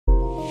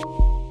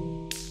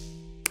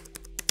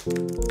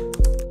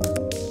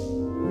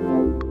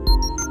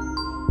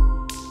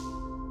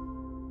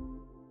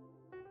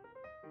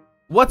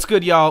What's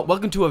good, y'all?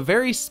 Welcome to a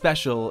very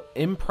special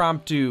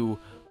impromptu,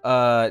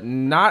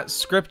 not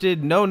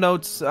scripted, no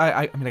notes.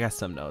 I mean, I got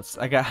some notes.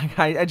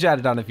 I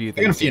jotted down a few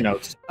things. I got a few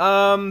notes.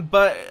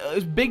 But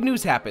big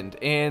news happened,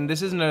 and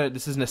this isn't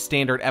a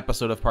standard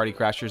episode of Party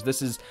Crashers.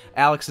 This is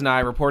Alex and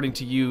I reporting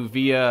to you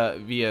via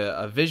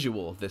a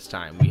visual this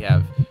time. We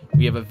have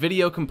a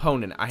video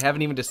component. I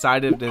haven't even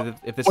decided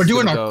if this. We're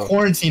doing a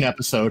quarantine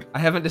episode. I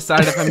haven't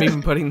decided if I'm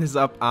even putting this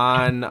up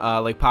on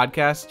like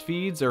podcast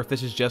feeds or if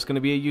this is just going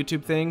to be a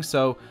YouTube thing.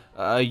 So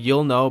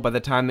you'll know by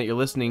the time that you're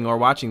listening or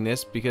watching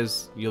this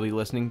because you'll be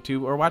listening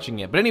to or watching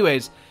it. But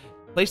anyways,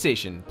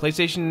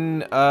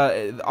 PlayStation.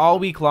 All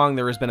week long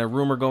there has been a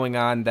rumor going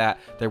on that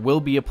there will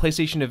be a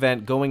PlayStation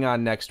event going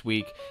on next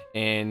week,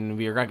 and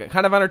we are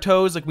kind of on our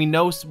toes. Like we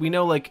know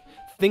like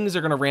things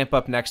are going to ramp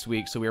up next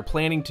week, so we are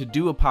planning to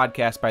do a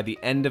podcast by the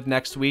end of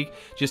next week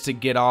just to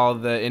get all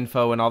the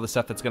info and all the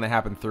stuff that's going to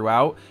happen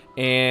throughout.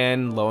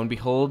 And lo and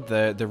behold,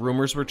 the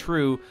rumors were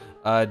true.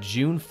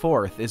 June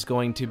 4th is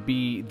going to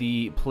be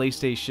the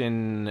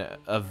PlayStation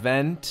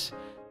event,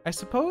 I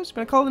suppose.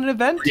 Can I call it an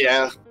event?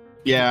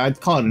 Yeah,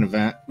 I'd call it an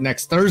event.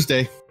 Next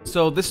Thursday.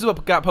 So this is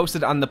what got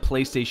posted on the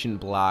PlayStation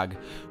blog.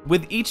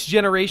 With each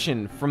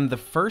generation, from the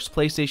first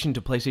PlayStation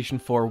to PlayStation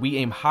 4, we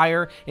aim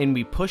higher and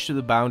we push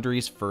the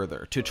boundaries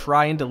further to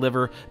try and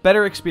deliver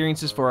better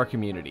experiences for our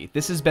community.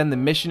 This has been the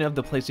mission of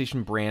the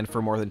PlayStation brand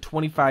for more than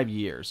 25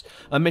 years,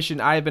 a mission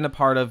I have been a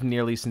part of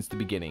nearly since the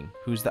beginning.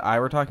 Who's the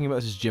I we're talking about?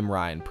 This is Jim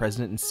Ryan,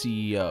 President and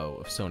CEO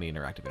of Sony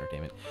Interactive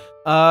Entertainment.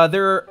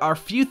 There are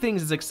few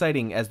things as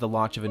exciting as the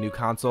launch of a new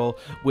console.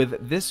 While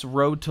this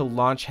road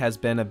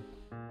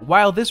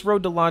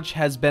to launch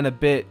has been a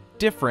bit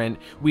different,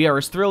 we are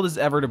as thrilled as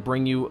ever to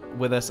bring you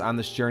with us on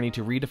this journey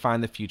to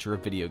redefine the future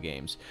of video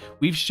games.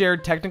 We've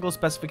shared technical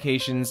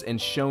specifications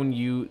and shown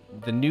you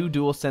the new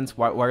DualSense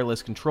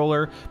wireless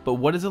controller, but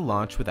what is a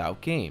launch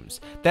without games?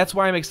 That's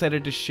why I'm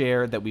excited to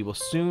share that we will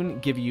soon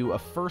give you a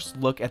first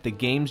look at the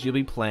games you'll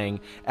be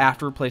playing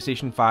after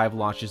PlayStation 5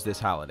 launches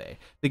this holiday.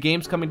 The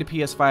games coming to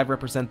PS5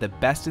 represent the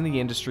best in the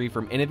industry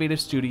from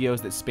innovative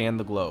studios that span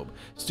the globe.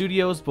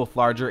 Studios, both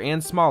larger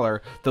and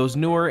smaller, those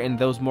newer and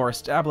those more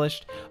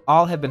established,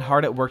 all have been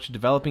hard at work to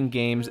developing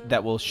games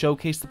that will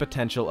showcase the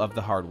potential of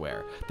the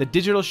hardware. The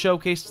digital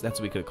showcase,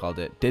 that's what we could have called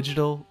it,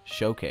 digital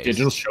showcase.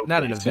 Digital showcase.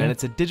 Not an event,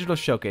 it's a digital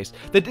showcase.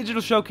 The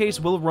digital showcase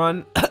will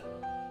run...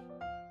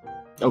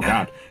 Oh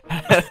God.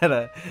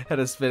 had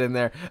a spit in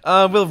there.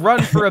 We'll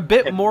run for a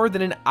bit more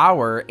than an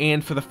hour,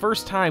 and for the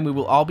first time, we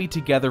will all be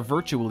together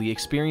virtually,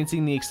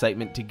 experiencing the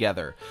excitement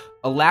together.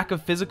 A lack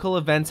of physical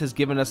events has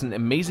given us an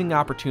amazing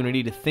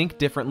opportunity to think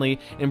differently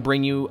and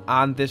bring you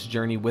on this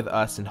journey with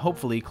us, and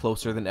hopefully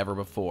closer than ever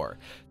before.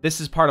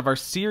 This is part of our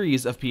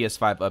series of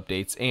PS5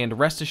 updates, and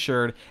rest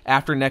assured,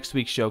 after next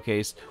week's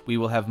showcase, we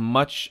will have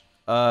much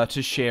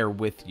to share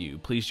with you.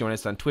 Please join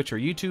us on Twitch or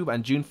YouTube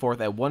on June 4th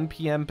at 1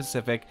 p.m.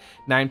 Pacific,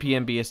 9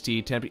 p.m.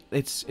 BST, 10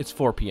 it's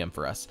 4 p.m.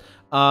 for us,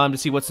 to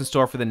see what's in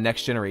store for the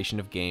next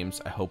generation of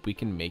games. I hope we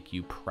can make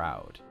you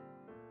proud.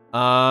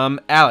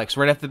 Alex,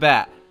 right off the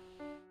bat,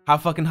 how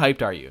fucking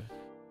hyped are you?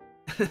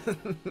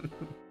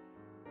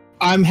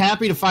 I'm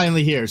happy to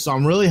finally hear, so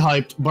I'm really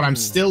hyped, but I'm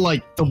still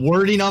like, the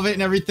wording of it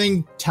and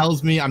everything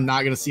tells me I'm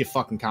not gonna see a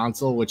fucking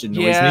console, which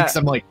annoys me, because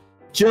I'm like,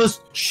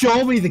 just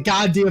show me the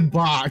goddamn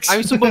box. I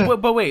mean, so,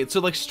 but wait, so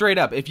like straight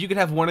up, if you could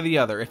have one or the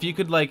other, if you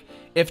could like,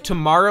 if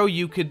tomorrow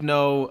you could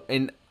know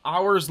an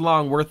hours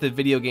long worth of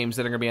video games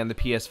that are going to be on the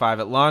PS5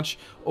 at launch,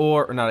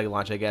 or not at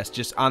launch, I guess,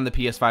 just on the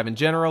PS5 in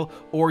general,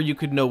 or you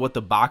could know what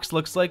the box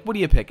looks like, what are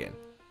you picking?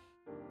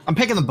 I'm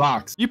picking the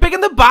box. You're picking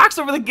the box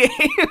over the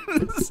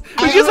games?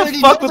 Who gives a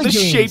fuck what the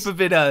shape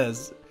of it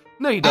is?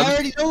 No, you don't. I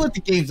already know what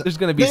the games are. There's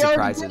going to be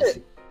surprises.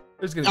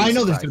 I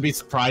know there's going to be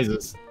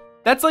surprises.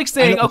 That's like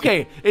saying,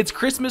 okay, it's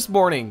Christmas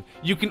morning.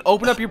 You can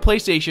open up your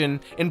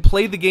PlayStation and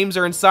play the games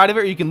that are inside of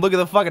it, or you can look at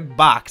the fucking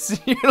box.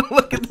 You're gonna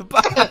look at the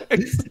box.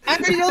 I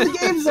already know the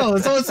games though,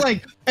 so it's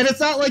like, and it's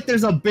not like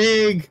there's a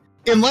big,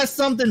 unless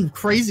something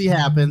crazy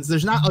happens,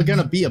 there's not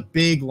gonna be a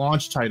big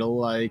launch title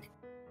like.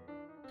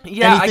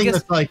 Yeah, anything I guess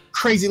that's like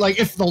crazy.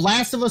 Like if The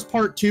Last of Us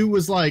Part 2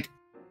 was like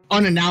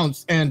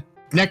unannounced, and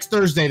next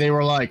Thursday they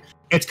were like,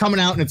 it's coming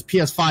out and it's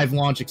PS5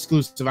 launch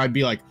exclusive, I'd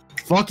be like,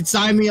 fucking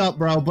sign me up,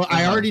 bro. But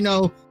I already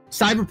know.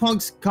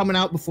 Cyberpunk's coming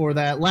out before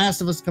that. Last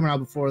of Us coming out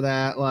before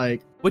that.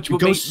 Like, which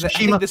would make, I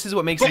think this is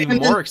what makes it even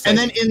more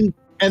exciting.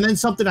 And then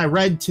something I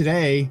read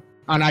today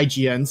on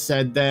IGN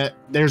said that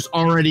there's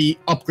already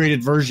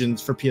upgraded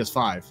versions for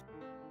PS5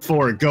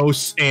 for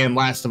Ghosts and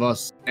Last of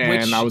Us,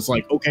 and I was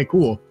like, okay,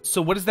 cool.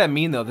 So what does that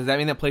mean though? Does that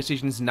mean that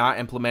PlayStation's not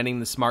implementing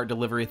the smart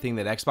delivery thing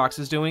that Xbox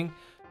is doing?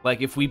 Like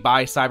if we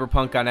buy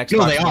Cyberpunk on Xbox,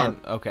 no, they are.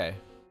 Okay.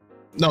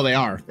 No, they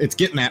are. It's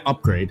getting that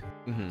upgrade.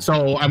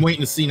 So I'm waiting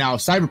to see now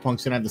if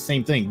Cyberpunk's gonna have the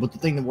same thing. But the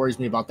thing that worries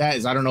me about that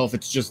is I don't know if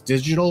it's just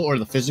digital or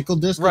the physical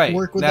disc that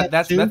work with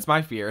that too. That's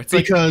my fear. It's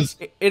because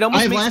like, it almost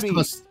I have makes Last of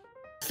Us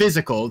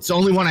physical. It's the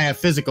only one I have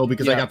physical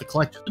because I got the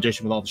collector's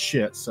edition with all the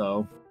shit.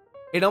 So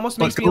It almost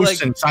But makes me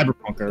Ghost like and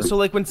Cyberpunk are... so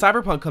like when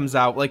Cyberpunk comes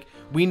out, like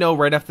we know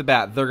right off the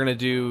bat they're gonna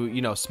do,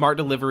 you know, smart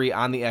delivery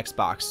on the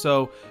Xbox.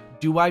 So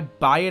do I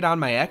buy it on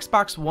my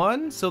Xbox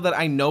One so that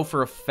I know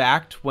for a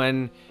fact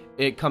when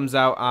it comes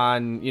out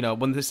on, you know,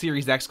 when the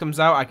Series X comes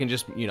out, I can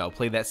just, you know,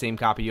 play that same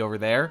copy over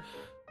there?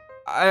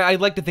 I'd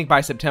like to think by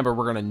September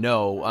we're gonna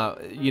know,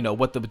 you know,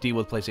 what the deal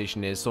with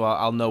PlayStation is, so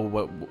I'll know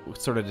what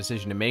sort of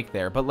decision to make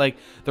there. But like,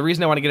 the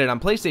reason I want to get it on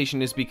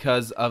PlayStation is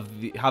because of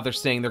how they're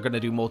saying they're gonna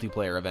do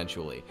multiplayer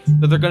eventually.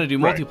 So they're gonna do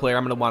multiplayer.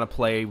 I'm gonna want to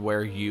play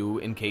where you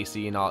and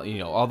Casey and all, you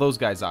know, all those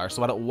guys are.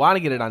 So I don't want to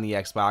get it on the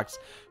Xbox,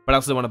 but I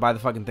also want to buy the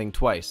fucking thing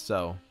twice.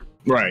 So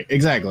right,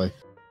 exactly.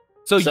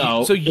 So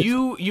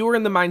you were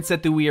in the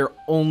mindset that we are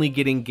only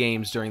getting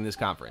games during this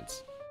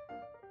conference.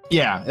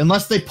 Yeah,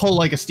 unless they pull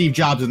like a Steve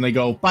Jobs and they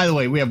go, by the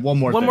way, we have one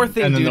more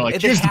thing. And then dude. they're like,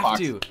 They here's the have box.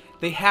 to.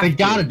 They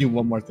gotta do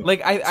one more thing.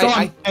 Like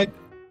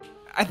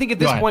I think at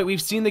this point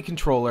we've seen the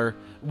controller.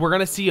 We're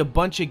gonna see a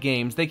bunch of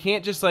games. They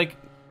can't just like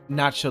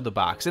not show the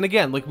box. And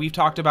again, like we've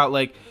talked about,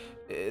 like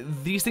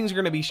these things are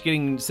gonna be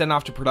getting sent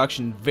off to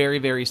production very,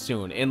 very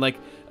soon. And like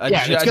a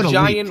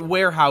giant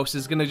warehouse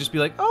is gonna just be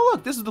like, oh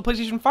look, this is the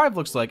PlayStation 5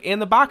 looks like,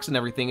 and the box and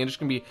everything, and just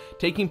gonna be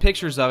taking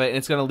pictures of it, and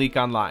it's gonna leak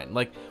online.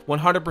 Like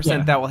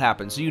 100% that will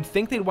happen. So you'd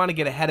think they'd want to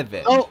get ahead of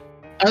it. Oh,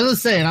 I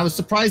was saying, I was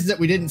surprised that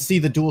we didn't see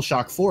the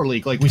DualShock 4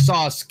 leak. Like we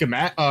saw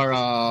schematic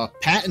or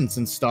patents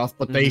and stuff,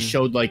 but they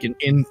showed like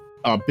an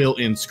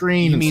built-in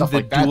screen and stuff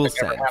like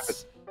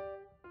that.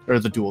 Or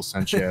the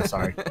DualSense, yeah,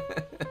 sorry.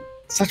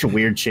 Such a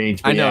weird change.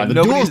 I know,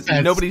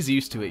 yeah, nobody's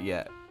used to it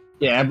yet.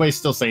 Yeah, everybody's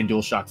still saying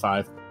DualShock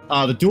 5.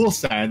 The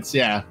DualSense,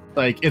 yeah,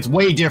 like it's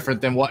way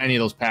different than what any of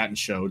those patents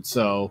showed.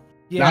 So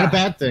not a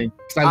bad thing,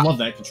 because I love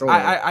that controller.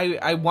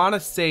 I want to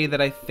say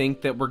that I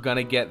think that we're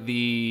gonna get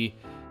the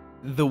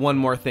one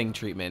more thing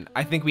treatment.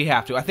 I think we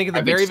have to. I think at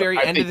the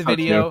very end of the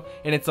video,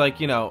 and it's like,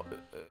 you know,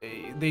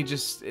 they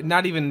just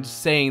not even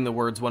saying the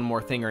words one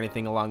more thing or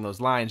anything along those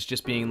lines,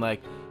 just being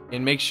like,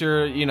 and make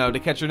sure, you know, to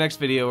catch your next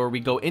video where we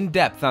go in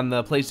depth on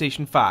the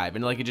PlayStation 5,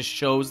 and like it just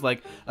shows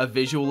like a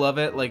visual of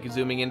it, like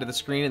zooming into the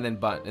screen and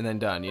then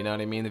done. You know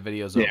what I mean? The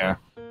video's over. Yeah.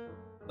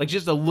 Like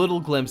just a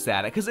little glimpse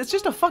at it, because it's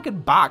just a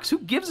fucking box. Who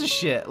gives a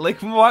shit? Like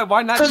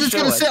why not? Because it's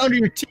gonna sit under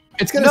your teeth.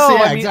 It's gonna no,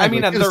 sit. I mean, I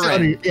mean on their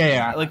end.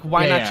 Yeah. Like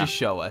why not just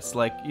show us?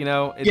 Like, you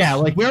know. Yeah,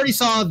 like we already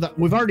saw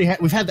we've had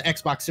the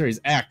Xbox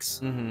Series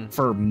X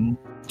for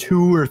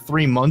 2 or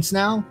 3 months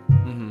now.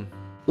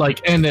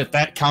 Like, and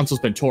that console's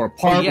been tore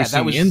apart. Yeah,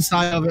 that was the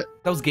inside of it.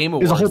 That was Game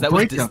Awards.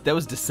 That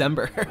was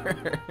December.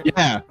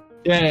 Yeah.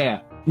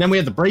 And then we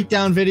had the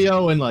breakdown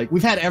video, and like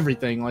we've had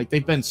everything. Like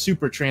they've been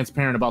super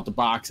transparent about the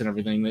box and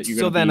everything that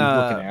you're gonna be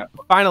looking at.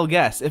 Final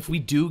guess: if we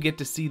do get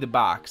to see the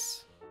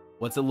box,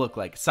 what's it look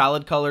like?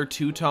 Solid color,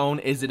 two-tone?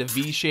 Is it a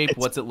V shape?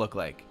 What's it look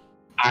like?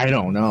 I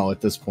don't know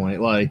at this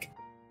point. Like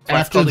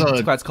after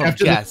the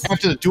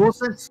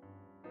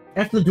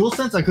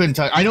DualSense, I couldn't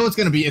tell you. I know it's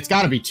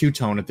got to be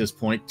two-tone at this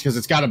point, because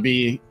it's got to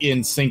be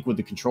in sync with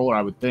the controller,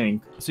 I would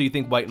think. So you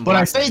think white and black? But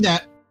I say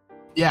that.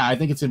 Yeah, I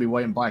think it's gonna be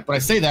white and black. But I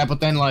say that,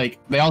 but then like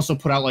they also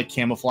put out like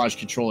camouflage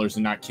controllers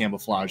and not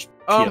camouflage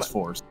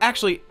PS4s.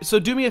 Actually, so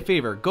do me a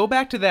favor, go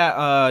back to that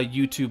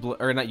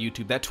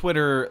that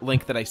Twitter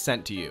link that I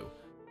sent to you.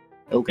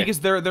 Okay. Because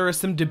there is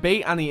some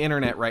debate on the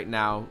internet right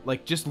now.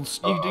 Like you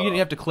don't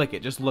have to click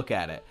it, just look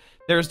at it.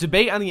 There's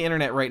debate on the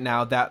internet right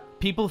now that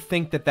people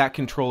think that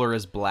controller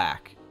is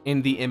black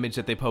in the image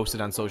that they posted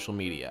on social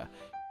media.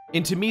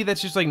 And to me,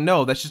 that's just like,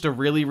 no, that's just a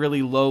really,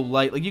 really low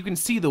light. Like, you can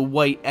see the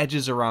white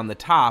edges around the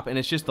top, and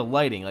it's just the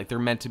lighting. Like, they're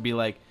meant to be,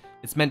 like,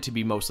 it's meant to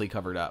be mostly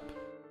covered up.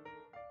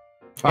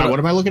 What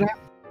am I looking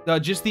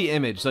at? Just the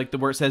image, like,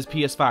 where it says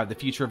PS5, the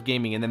future of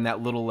gaming, and then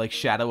that little, like,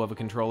 shadow of a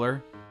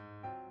controller.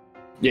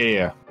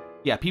 Yeah.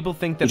 Yeah, people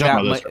think that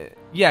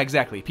yeah,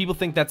 exactly. People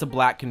think that's a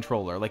black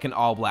controller, like an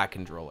all-black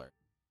controller.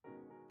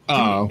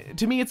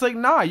 To me, it's like,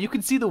 nah, you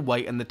can see the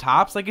white and the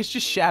tops. Like, it's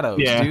just shadows,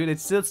 dude.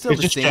 It's still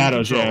the same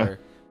shadows, controller.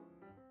 Yeah.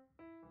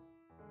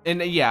 And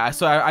yeah,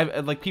 so I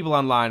like people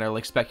online are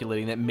like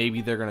speculating that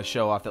maybe they're gonna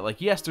show off that like,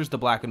 yes, there's the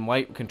black and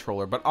white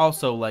controller, but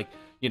also like,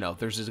 you know,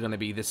 there's just gonna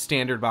be this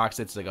standard box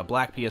that's like a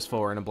black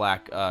PS4 and a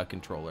black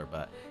controller,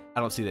 but I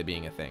don't see that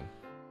being a thing.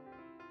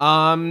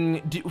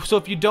 So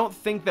if you don't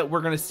think that we're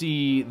gonna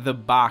see the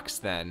box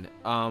then,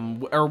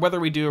 or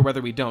whether we do or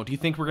whether we don't, do you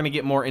think we're gonna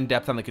get more in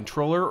depth on the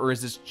controller, or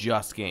is this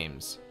just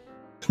games?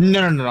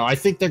 No. I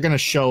think they're gonna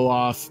show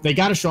off. They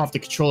got to show off the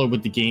controller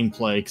with the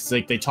gameplay, because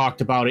like they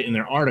talked about it in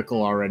their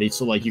article already.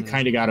 So like you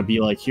kind of got to be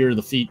like, here are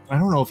the feet. I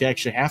don't know if you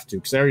actually have to,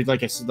 because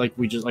like I said, like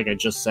I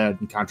just said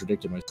and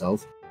contradicted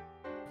myself.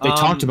 They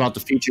talked about the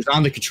features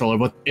on the controller,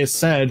 but it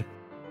said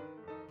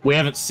we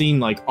haven't seen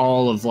like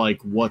all of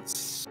like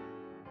what's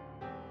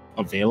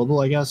available,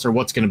 I guess, or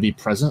what's going to be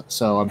present.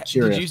 So I'm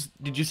curious.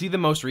 Did you see the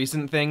most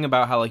recent thing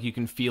about how like you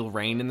can feel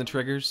rain in the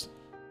triggers?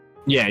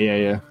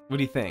 Yeah. What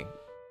do you think?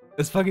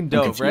 It's fucking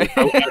dope, right?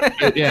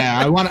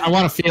 Yeah, I want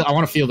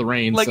to feel the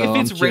rain. Like, so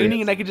if it's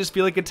raining and I could just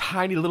feel like a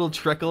tiny little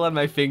trickle on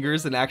my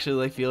fingers and actually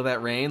like feel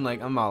that rain,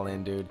 like I'm all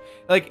in, dude.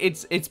 Like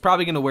it's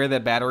probably gonna wear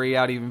that battery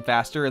out even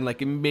faster, and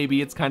like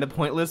maybe it's kind of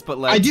pointless, but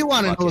like I do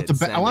want to know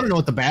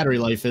what the battery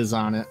life is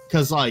on it,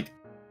 because like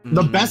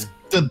the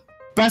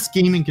best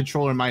gaming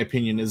controller in my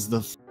opinion is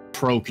the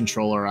Pro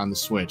controller on the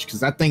Switch,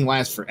 because that thing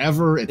lasts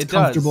forever. It's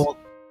comfortable.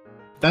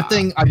 That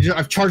thing,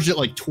 I've charged it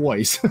like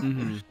twice.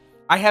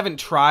 I haven't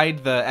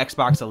tried the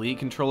Xbox Elite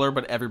controller,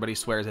 but everybody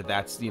swears that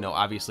that's, you know,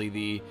 obviously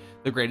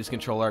the greatest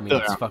controller. I mean,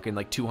 it's fucking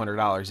like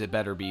 $200. It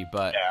better be,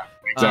 but yeah,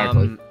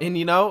 exactly. And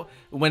you know,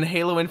 when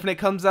Halo Infinite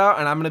comes out,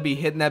 and I'm gonna be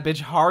hitting that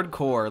bitch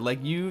hardcore.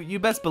 Like you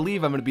best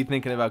believe I'm gonna be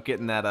thinking about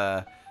getting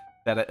that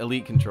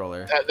Elite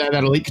controller. That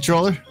Elite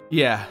controller?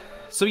 Yeah.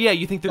 So yeah,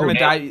 you think they're gonna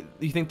dive?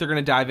 You think they're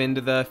gonna dive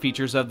into the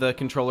features of the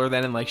controller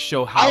then, and like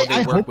show how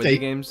they work with the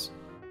games?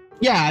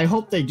 Yeah, I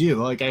hope they do.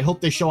 Like, I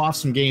hope they show off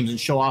some games and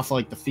show off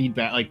like the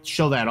feedback, like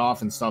show that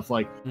off and stuff.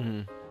 Like,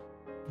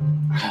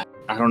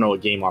 I don't know a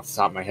game off the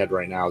top of my head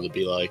right now to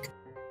be like.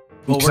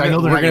 Well, we're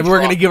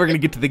gonna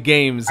get to the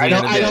games. I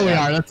know we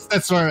are.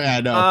 That's where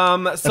I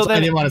know. So then, I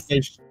didn't want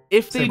to say.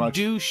 If they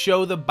do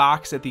show the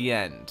box at the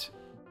end,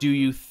 do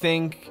you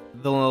think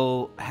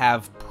they'll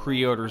have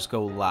pre-orders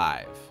go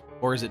live,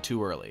 or is it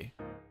too early?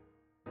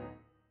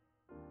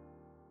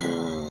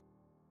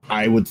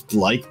 I would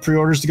like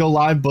pre-orders to go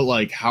live, but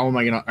like, how am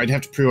I gonna? I'd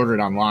have to pre-order it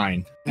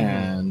online,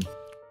 and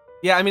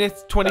yeah, I mean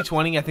it's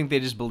 2020. I think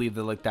they just believe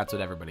that like that's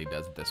what everybody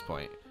does at this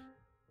point.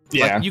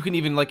 Yeah, like, you can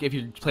even like if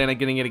you plan on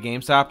getting it at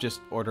GameStop,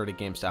 just order it at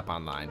GameStop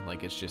online.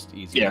 Like it's just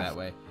easier that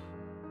way.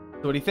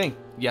 So what do you think?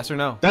 Yes or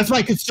no? That's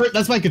my concern.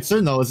 That's my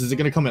concern though. Is it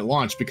going to come at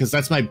launch? Because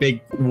that's my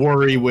big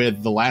worry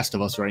with The Last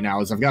of Us right now.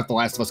 Is I've got The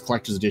Last of Us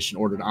Collector's Edition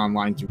ordered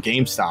online through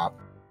GameStop.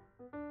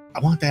 I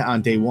want that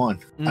on day one.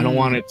 I don't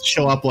want it to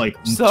show up like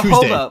Tuesday.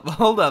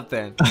 Hold up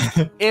then.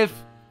 if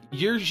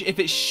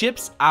it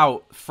ships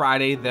out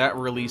Friday, that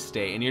release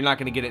date, and you're not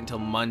gonna get it until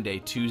Monday,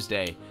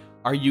 Tuesday,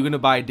 are you gonna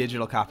buy a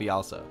digital copy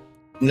also?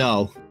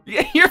 No.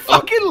 Yeah, you're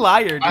fucking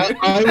liar, dude.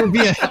 I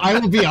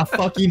will be a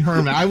fucking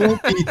hermit. I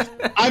won't be.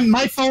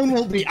 My phone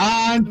won't be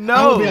on.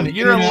 No,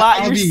 you're a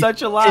liar. You're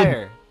such a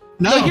liar.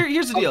 No,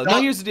 here's the deal.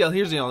 Here's the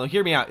deal. No,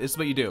 hear me out. This is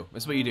what you do.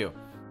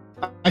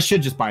 I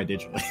should just buy it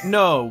digitally.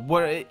 No,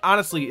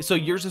 honestly, so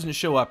yours doesn't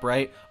show up,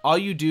 right? All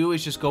you do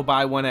is just go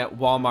buy one at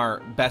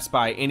Walmart, Best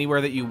Buy,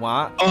 anywhere that you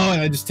want. Oh,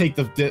 and I just take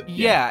the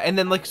yeah, and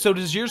then like, so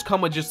does yours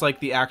come with just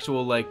like the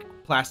actual like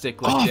plastic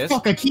like disc?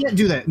 Fuck, I can't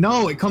do that.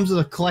 No, it comes with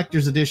a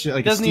collector's edition.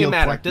 Like doesn't even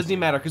matter. Doesn't even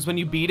matter because when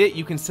you beat it,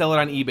 you can sell it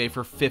on eBay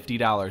for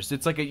 $50.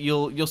 It's like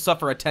you'll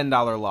suffer a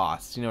 $10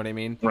 loss. You know what I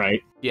mean?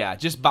 Right. Yeah,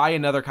 just buy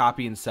another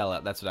copy and sell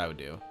it. That's what I would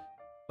do.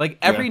 Like,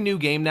 every new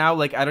game now,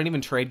 like, I don't even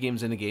trade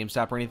games into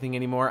GameStop or anything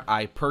anymore.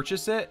 I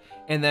purchase it,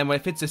 and then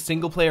if it's a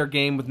single-player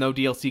game with no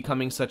DLC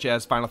coming, such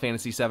as Final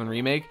Fantasy VII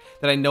Remake,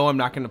 that I know I'm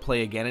not going to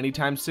play again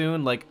anytime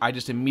soon, like, I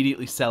just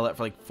immediately sell it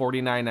for, like,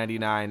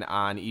 $49.99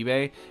 on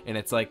eBay, and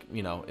it's like,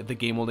 you know, the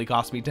game only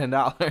cost me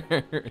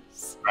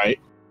 $10. Right.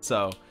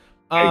 So,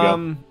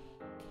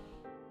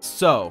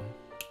 so,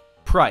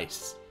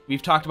 price.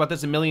 We've talked about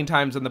this a million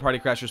times on the Party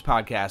Crashers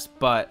podcast,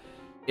 but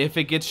if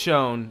it gets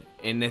shown,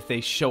 and if they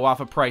show off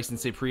a price and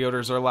say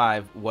pre-orders are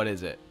live, what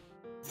is it?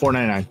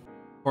 $4.99.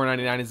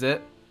 $4.99 is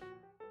it?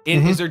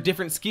 And is there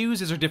different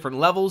SKUs? Is there different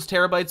levels,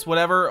 terabytes,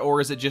 whatever?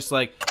 Or is it just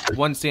like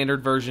one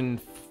standard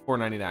version,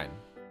 $4.99?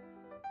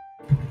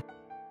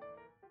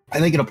 I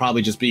think it'll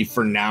probably just be,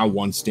 for now,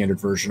 one standard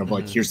version of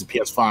like, here's the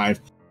PS5.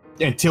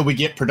 Until we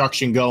get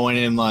production going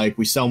and like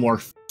we sell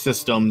more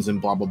systems and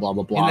blah, blah, blah,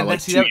 blah, blah.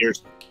 Like 2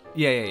 years.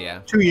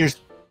 Yeah. 2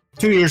 years.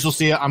 2 years we'll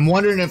see it. I'm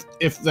wondering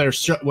if they're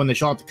when they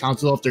show off the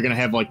console, if they're gonna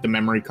have like the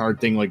memory card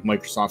thing like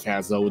Microsoft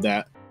has though with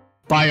that.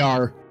 Buy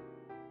our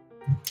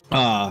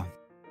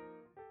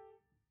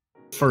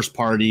first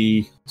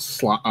party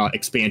slot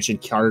expansion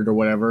card or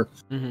whatever.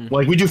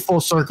 Like we do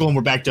full circle and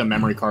we're back to a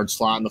memory card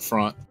slot in the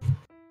front.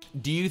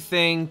 Do you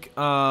think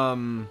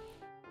that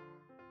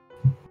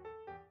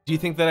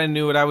I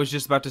knew what I was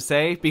just about to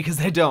say? Because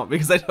I don't.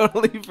 Because I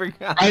totally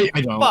forgot. I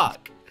don't.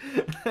 Fuck.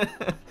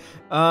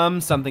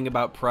 Something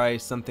about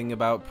price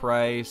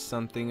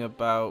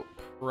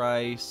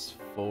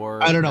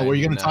for I don't know. Were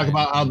you going to talk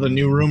about how the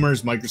new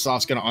rumors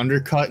Microsoft's going to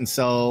undercut and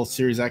sell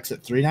Series X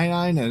at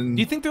 $399? And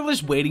do you think they're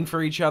just waiting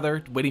for each other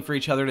to say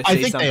something?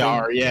 I think they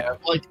are. Yeah.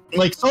 Like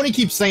Sony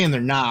keeps saying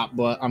they're not,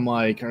 but I'm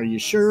like, are you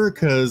sure?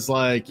 Because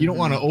like you don't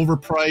want to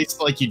overprice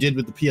like you did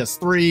with the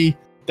PS3.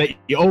 That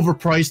you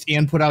overpriced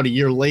and put out a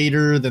year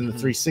later than the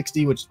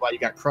 360, which is why you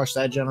got crushed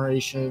that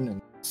generation.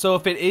 And so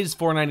if it is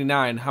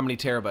 $499, how many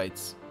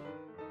terabytes?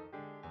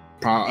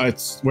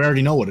 We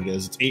already know what it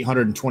is. It's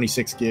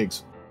 826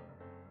 gigs.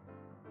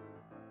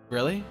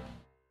 Really?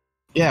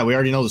 Yeah, we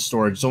already know the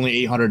storage. It's only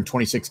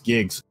 826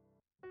 gigs.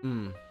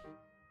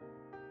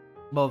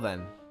 Well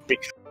then.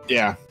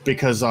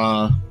 Because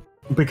of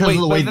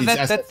the way these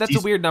that's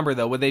a weird number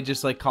though. Would they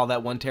just like call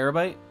that 1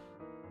 terabyte?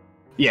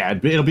 Yeah,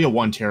 it'll be a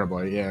 1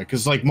 terabyte. Yeah,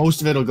 because like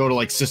most of it'll go to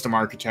like system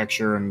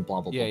architecture and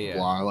blah blah blah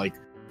blah. Like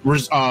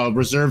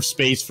reserve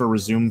space for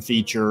resume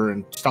feature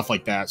and stuff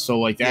like that. So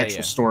like the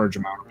actual storage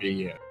amount will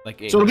be like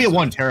so it'll be a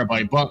 1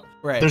 terabyte, but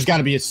right. there's got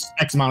to be a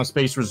X amount of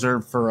space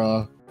reserved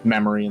for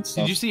memory and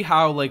stuff. Did you see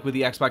how like with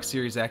the Xbox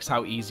Series X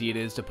how easy it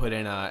is to put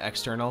in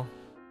external?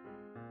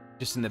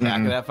 Just in the back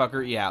of that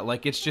fucker? Yeah,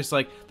 like it's just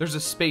like there's a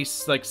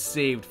space like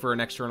saved for an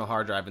external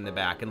hard drive in the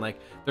back, and like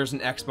there's an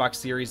Xbox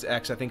Series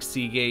X, I think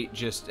Seagate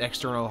just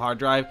external hard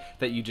drive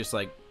that you just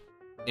like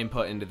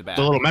input into the back.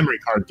 The little memory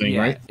card thing,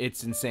 right?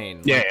 It's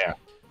insane. Yeah, yeah.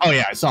 Oh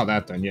yeah, I saw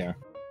that then, yeah.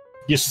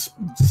 You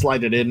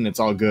slide it in and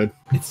it's all good.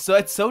 It's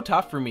so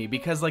tough for me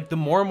because like the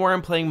more and more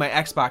I'm playing my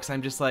Xbox,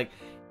 I'm just like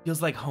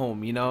feels like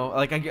home, you know?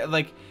 Like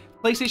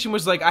PlayStation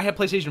was like, I had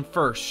PlayStation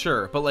first,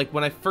 sure, but like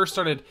when I first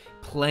started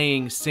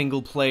playing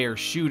single player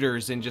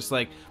shooters and just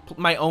like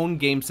my own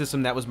game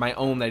system that was my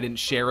own that I didn't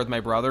share with my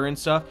brother and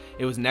stuff,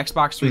 it was an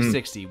Xbox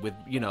 360 with,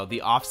 you know,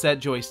 the offset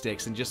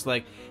joysticks, and just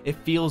like it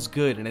feels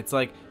good. And it's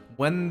like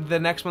when the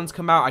next ones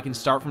come out, I can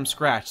start from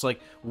scratch. Like,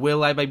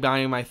 will I be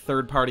buying my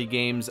third-party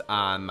games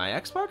on my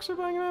Xbox or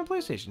buying them on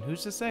PlayStation?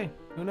 Who's to say?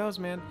 Who knows,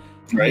 man?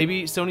 Right.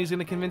 Maybe Sony's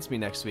gonna convince me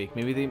next week.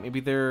 Maybe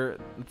they're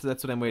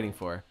that's what I'm waiting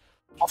for.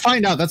 I'll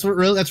find out. That's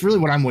really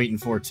what I'm waiting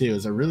for too.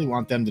 Is I really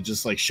want them to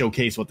just like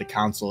showcase what the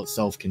console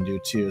itself can do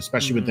too,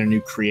 especially with their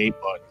new create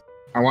button.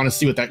 I want to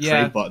see what that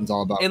create button's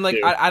all about. And like,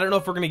 I don't know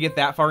if we're gonna get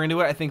that far into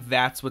it. I think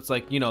that's what's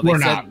like, you know, they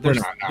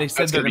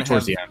said they're gonna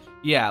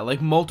have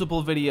like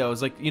multiple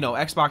videos. Like, you know,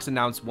 Xbox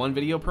announced 1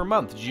 video per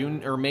month,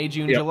 May,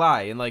 June,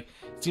 July, and like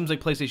it seems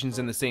like PlayStation's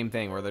in the same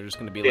thing where they're just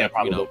gonna be like,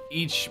 you know,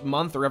 each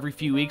month or every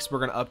few weeks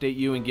we're gonna update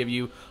you and give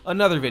you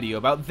another video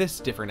about this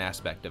different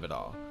aspect of it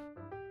all.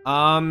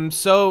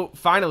 So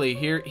finally,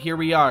 here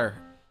we are.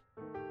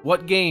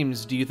 What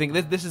games do you think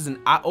this is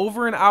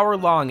over an hour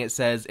long? It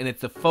says, and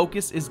the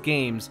focus is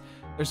games.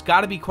 There's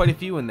got to be quite a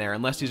few in there,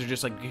 unless these are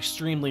just like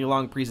extremely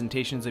long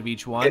presentations of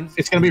each one.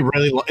 It's gonna be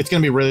really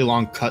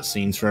long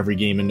cutscenes for every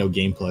game and no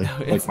gameplay.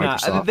 It's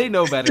like Microsoft. Not. They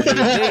know better. Dude.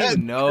 They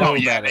know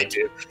better. They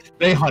do.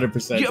 They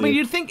 100%. I mean,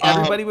 you'd think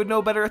everybody would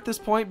know better at this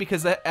point,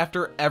 because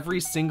after every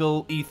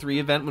single E3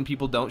 event, when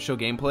people don't show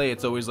gameplay,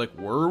 it's always like,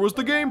 where was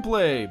the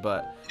gameplay?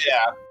 But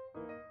yeah.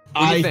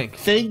 What do you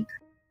think?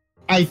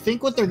 I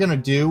think what they're gonna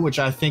do, which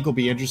I think will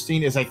be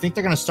interesting, is I think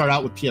they're gonna start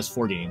out with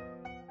PS4 game,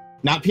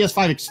 not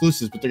PS5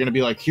 exclusives, but they're gonna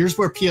be like, here's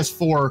where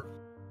PS4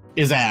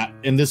 is at,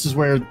 and this is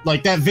where,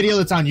 like that video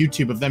that's on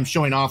YouTube of them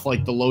showing off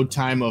like the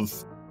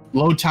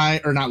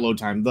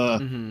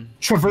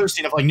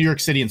traversing of like New York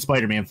City and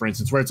Spider-Man, for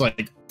instance, where it's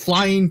like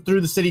flying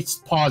through the city,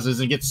 pauses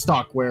and gets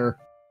stuck,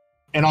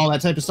 and all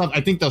that type of stuff. I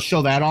think they'll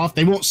show that off.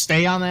 They won't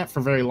stay on that for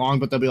very long,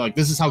 but they'll be like,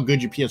 this is how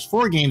good your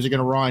PS4 games are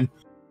gonna run.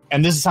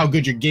 And this is how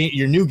good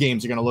your new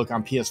games are going to look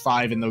on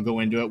PS5, and they'll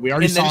go into it. We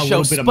already saw a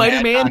little bit of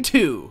Spider-Man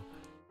 2.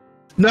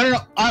 No.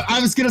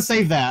 I was going to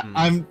save that.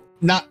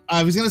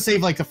 I was going to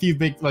save like a few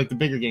the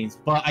bigger games,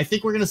 but I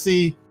think we're going to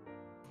see.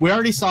 We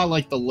already saw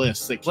like the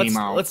list that came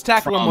out. Let's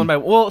tackle them one by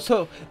one. Well,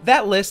 so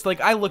that list,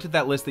 like I looked at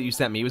that list that you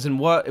sent me. It was in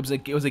what?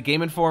 It was a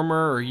Game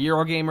Informer or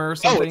Eurogamer or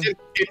something.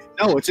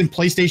 It's in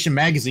PlayStation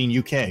Magazine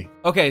UK.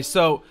 Okay,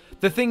 so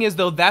the thing is,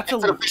 though, that's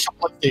an official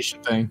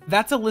PlayStation thing.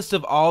 That's a list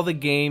of all the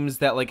games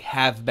that like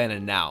have been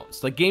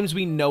announced, like games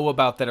we know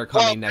about that are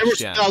coming next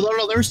gen.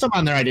 No, there's some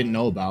on there I didn't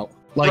know about.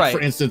 Like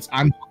for instance,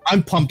 I'm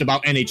pumped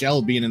about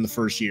NHL being in the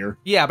first year.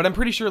 Yeah, but I'm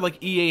pretty sure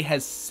like EA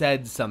has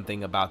said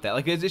something about that.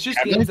 Like it's just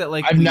games that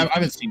like I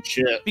haven't seen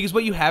shit. Because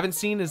what you haven't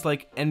seen is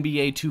like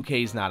NBA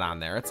 2K's not on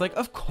there. It's like,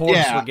 of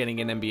course we're getting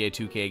an NBA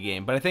 2K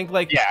game, but I think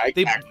like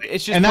exactly.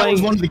 It's just and that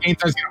was one of the games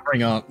I was gonna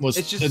bring up. Was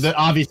it's just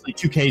obviously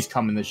 2K's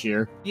coming this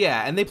year.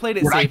 Yeah, and they played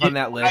it safe on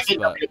that list.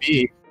 But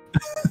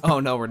oh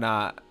no, we're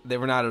not. They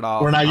were not at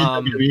all. We're not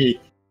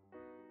WWE.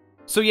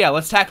 So yeah,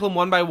 let's tackle them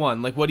one by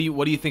one. Like, what do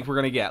you think we're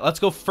gonna get? Let's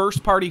go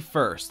first party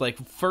first.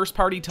 Like first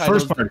party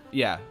titles. First party.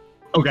 Yeah.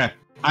 Okay.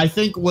 I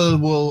think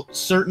we'll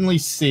certainly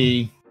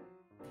see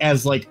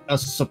as like a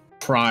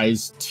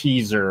surprise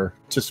teaser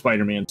to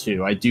Spider-Man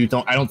 2. I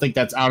don't think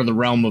that's out of the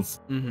realm of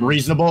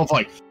reasonable. Of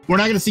like, we're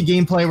not gonna see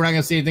gameplay. We're not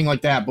gonna see anything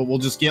like that. But we'll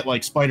just get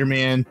like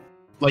Spider-Man.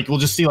 Like we'll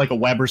just see like a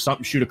web or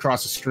something shoot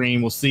across the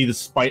screen. We'll see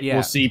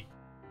We'll see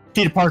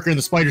Peter Parker in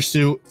the spider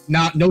suit,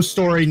 no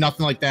story,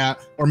 nothing like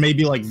that, or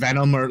maybe like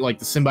Venom or like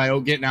the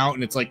symbiote getting out,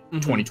 and it's like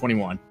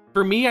 2021.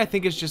 For me, I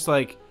think it's just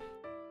like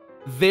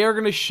they're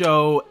gonna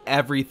show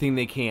everything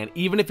they can,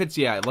 even if it's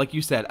like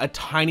you said, a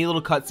tiny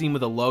little cutscene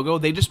with a logo.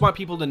 They just want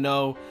people to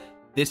know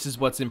this is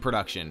what's in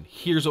production.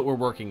 Here's what we're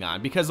working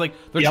on, because like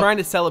they're trying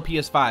to sell a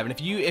PS5,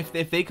 and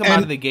if they come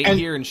out of the gate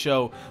here and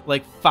show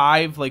like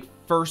 5 like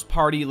first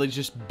party like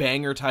just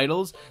banger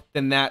titles,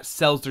 then that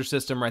sells their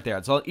system right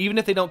there. So even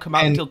if they don't come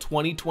out until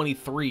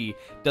 2023,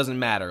 doesn't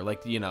matter.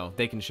 Like, you know,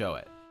 they can show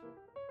it.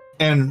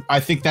 And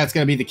I think that's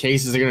going to be the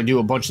case. Is they're going to do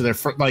a bunch of their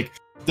like.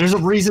 There's a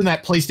reason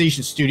that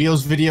PlayStation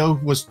Studios video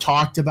was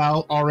talked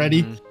about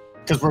already,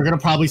 because we're going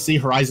to probably see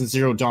Horizon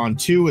Zero Dawn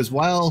 2 as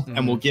well,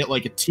 and we'll get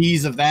like a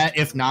tease of that.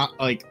 If not,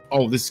 like,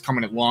 oh, this is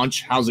coming at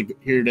launch. How's it?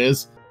 Here it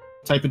is,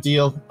 type of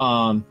deal.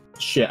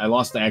 Shit, I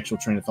lost the actual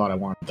train of thought I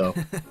wanted though.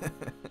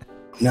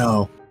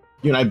 No.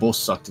 You and I both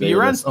sucked today. You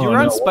were on, with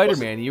this.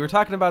 Spider-Man. You were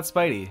talking about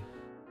Spidey.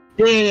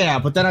 Yeah.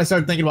 But then I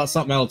started thinking about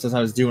something else as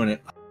I was doing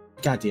it.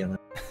 God damn it.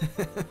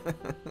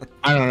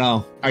 I don't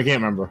know. I can't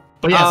remember.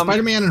 But yeah,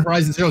 Spider-Man and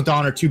Horizon Zero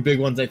Dawn are two big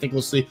ones I think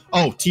we'll see.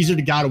 Oh, teaser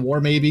to God of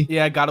War, maybe?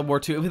 Yeah, God of War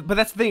 2. But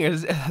that's the thing,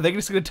 is they're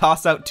just going to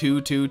toss out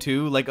 2,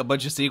 like a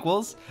bunch of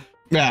sequels?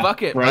 Yeah.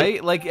 Fuck it,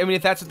 right? Like, I mean,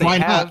 if that's what they Why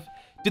have.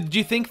 not? Do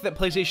you think that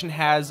PlayStation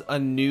has a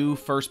new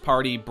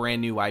first-party,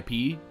 brand-new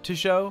IP to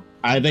show?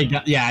 I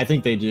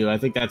think they do. I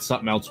think that's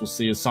something else we'll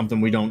see, is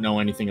something we don't know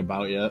anything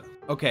about yet.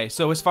 Okay,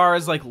 so as far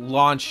as, like,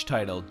 launch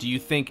title, do you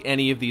think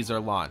any of these are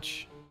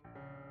launch?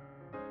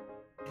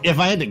 If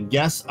I had to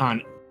guess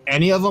on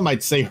any of them,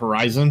 I'd say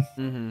Horizon.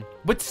 Mm-hmm.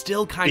 But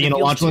still kind of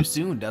feels too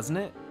soon, doesn't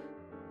it?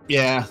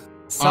 Yeah.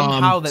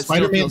 Somehow that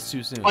still feels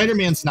too soon.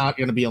 Spider-Man's not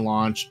going to be a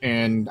launch,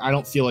 and I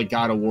don't feel like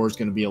God of War is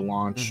going to be a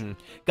launch. Mm-hmm.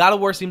 God of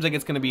War seems like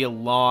it's going to be a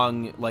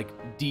long, like,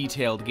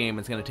 detailed game.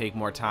 It's going to take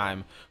more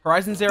time.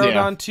 Horizon Zero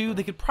Dawn 2,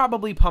 they could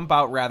probably pump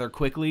out rather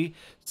quickly.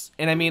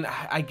 And I mean,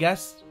 I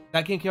guess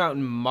that game came out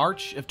in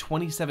March of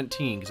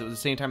 2017, because it was the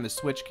same time the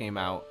Switch came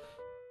out.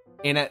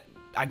 And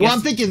I guess, well,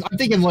 I'm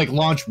thinking like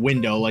launch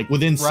window, like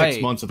within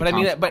 6 months of the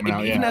console coming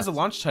out, even as a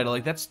launch title,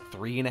 like that's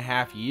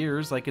 3.5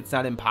 years. Like it's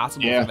not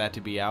impossible for that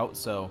to be out.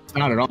 So it's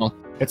not at all.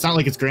 It's not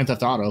like it's Grand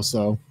Theft Auto.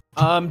 So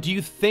do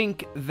you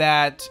think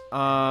that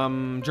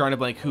drawing a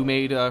blank, who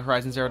made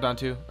Horizon Zero Dawn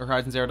 2 or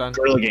Horizon Zero Dawn?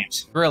 Guerrilla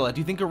Games. Guerrilla.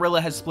 Do you think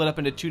Guerrilla has split up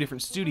into 2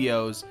 different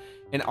studios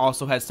and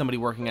also has somebody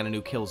working on a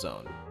new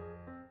Killzone?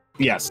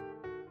 Yes.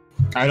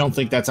 I don't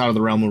think that's out of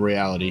the realm of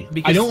reality.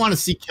 Because I don't want to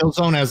see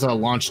Killzone as a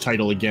launch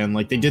title again.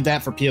 Like, they did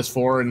that for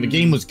PS4, and the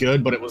game was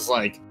good, but it was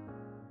like,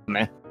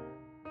 meh.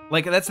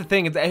 Like, that's the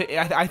thing.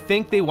 I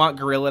think they want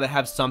Guerrilla to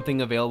have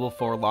something available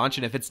for launch,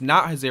 and if it's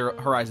not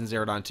Horizon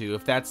Zero Dawn 2,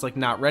 if that's, like,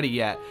 not ready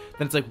yet,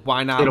 then it's like,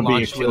 why not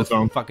launch with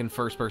a fucking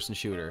first-person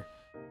shooter?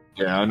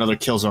 Yeah, another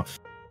Killzone.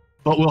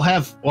 But we'll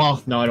have, well,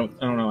 no, I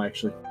don't know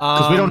actually,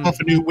 because we don't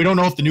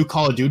know if the new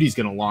Call of Duty is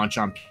going to launch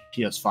on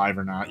PS5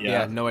 or not yet.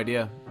 Yeah, no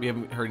idea. We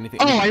haven't heard anything.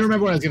 Oh, I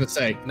remember what I was going to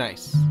say.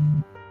 Nice.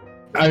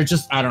 I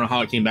don't know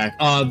how it came back.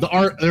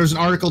 There's an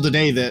article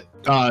today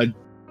that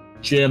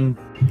Jim,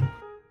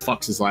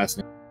 fuck's his last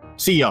name,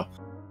 CEO.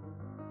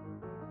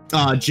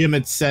 Jim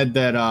had said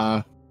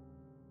that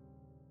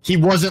he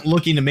wasn't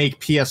looking to make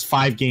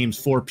PS5 games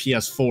for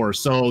PS4.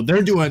 So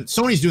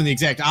Sony's doing the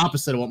exact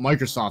opposite of what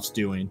Microsoft's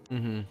doing,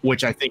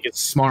 which I think is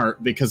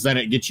smart, because then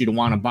it gets you to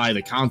want to buy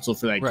the console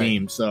for that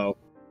game. So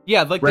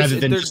yeah, like rather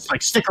than just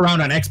like stick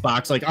around on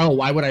Xbox, like, oh,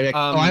 why would I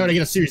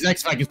get a Series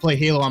X if I can play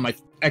Halo on my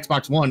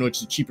Xbox One, which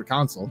is a cheaper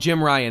console?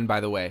 Jim Ryan, by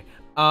the way.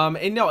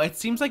 And no, it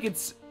seems like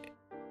it's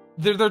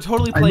they're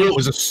totally playing. I knew it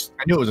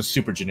was a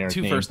super generic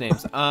two name. First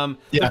names.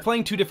 They're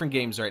playing 2 different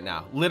games right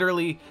now.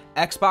 Literally,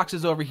 Xbox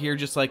is over here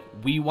just like,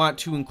 we want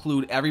to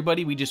include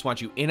everybody. We just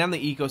want you in on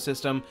the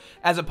ecosystem,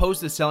 as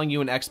opposed to selling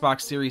you an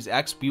Xbox Series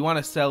X. We want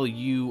to sell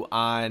you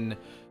on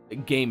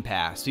Game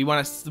Pass. We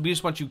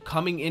just want you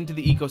coming into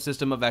the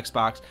ecosystem of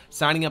Xbox,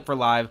 signing up for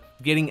Live,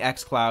 getting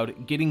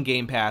xCloud, getting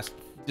Game Pass,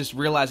 just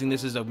realizing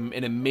this is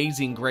an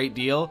amazing, great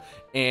deal,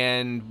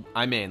 and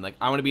I'm in. Like,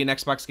 I want to be an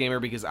Xbox gamer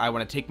because I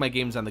want to take my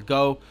games on the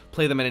go,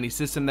 play them in any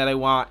system that I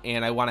want,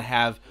 and I want to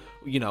have,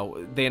 you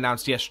know, they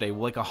announced yesterday,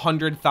 like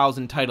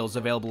 100,000 titles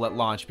available at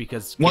launch,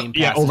 because Game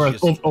Pass over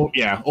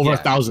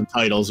 1,000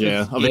 titles,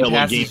 available. Game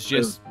Pass is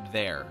just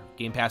there.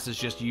 Game Pass is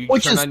just, you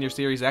turn on your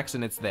Series X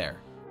and it's there.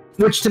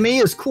 Which to me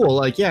is cool.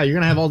 Like, yeah, you're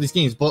gonna have all these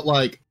games, but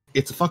like,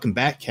 it's a fucking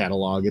back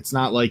catalog. It's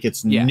not like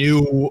it's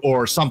new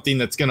or something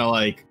that's gonna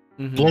like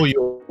blow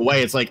you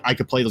away. It's like, I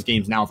could play those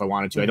games now if I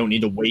wanted to. I don't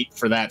need to wait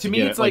for that. To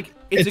me, it's like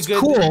it's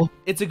cool.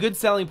 It's a good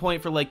selling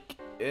point for like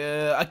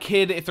a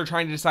kid if they're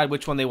trying to decide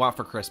which one they want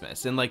for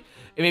Christmas, and like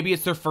maybe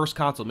it's their first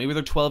console. Maybe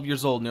they're 12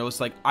 years old and they're just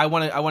like, I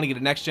want to get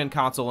a next gen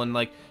console, and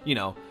like, you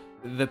know,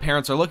 the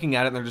parents are looking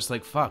at it and they're just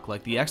like, fuck,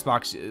 like the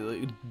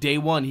Xbox, day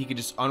one he could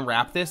just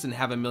unwrap this and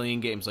have a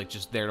million games like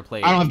just there to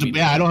play. I don't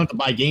have to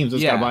buy games. I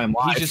just gotta buy them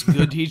live.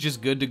 He's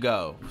just good to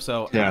go.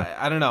 So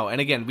I don't know.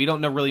 And again, we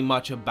don't know really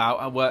much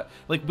about what,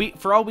 like,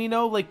 for all we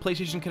know, like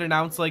PlayStation could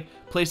announce like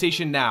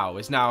PlayStation Now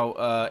is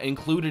now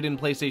included in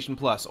PlayStation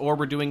Plus, or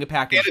we're doing a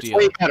package deal.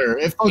 Way better.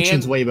 It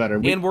functions way better.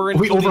 We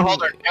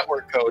overhauled our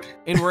network code,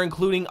 and we're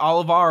including all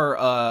of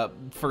our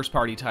first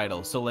party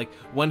titles. So like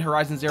when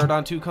Horizon Zero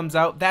Dawn 2 comes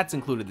out, that's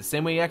included the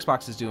same way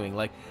Xbox is doing.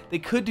 Like, they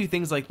could do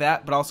things like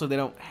that, but also they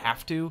don't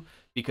have to,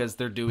 because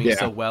they're doing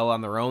so well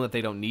on their own that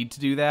they don't need to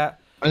do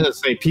that. I was gonna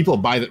say, people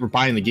were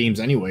buying the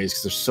games anyways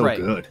because they're so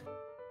good.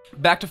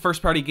 Back to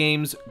first party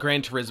games,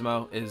 Gran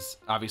Turismo is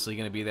obviously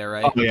going to be there,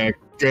 right? Oh yeah,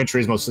 Gran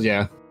Turismo.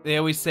 Yeah. They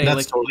always say that's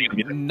like totally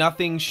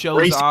nothing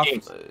shows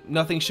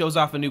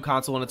off a new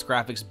console and its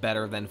graphics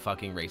better than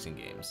fucking racing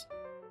games.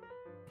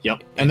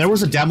 Yep. And there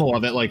was a demo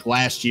of it like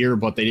last year,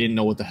 but they didn't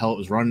know what the hell it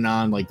was running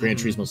on, like Gran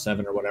Turismo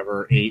 7 or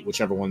whatever, 8,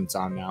 whichever one it's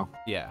on now.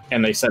 Yeah.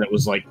 And they said it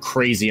was like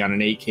crazy on an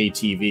 8K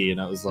TV, and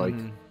I was like,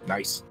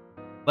 nice.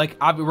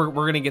 Like, we're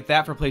gonna get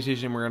that for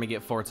PlayStation. We're gonna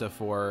get Forza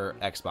for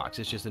Xbox.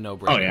 It's just a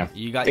no-brainer. Oh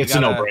yeah, It's a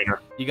no-brainer.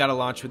 You gotta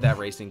launch with that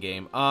racing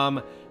game.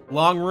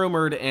 long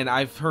rumored, and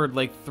I've heard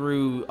like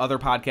through other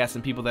podcasts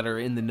and people that are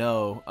in the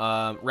know,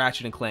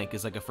 Ratchet and Clank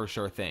is like a for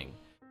sure thing.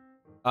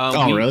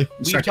 Really?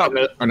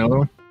 Another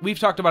one? We've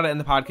talked about it in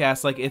the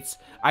podcast. Like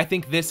I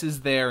think this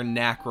is their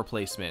knack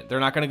replacement.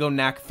 They're not gonna go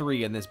knack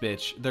 3 in this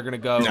bitch. They're gonna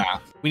go. Nah.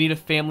 We need a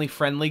family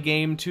friendly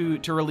game to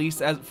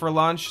release for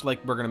launch.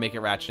 Like we're gonna make it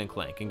Ratchet and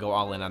Clank and go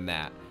all in on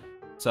that.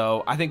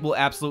 So I think we'll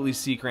absolutely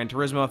see Gran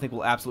Turismo. I think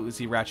we'll absolutely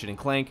see Ratchet and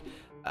Clank.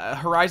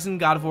 Horizon,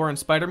 God of War, and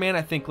Spider-Man.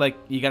 I think like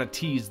you gotta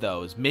tease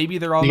those. Maybe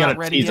they're all not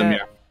ready yet. Them,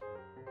 yeah.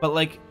 But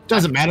like,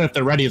 doesn't matter if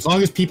they're ready as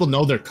long as people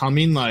know they're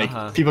coming. Like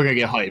people are gonna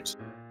get hyped.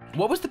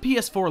 What was the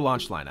PS4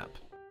 launch lineup?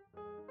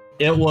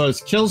 It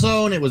was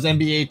Killzone, it was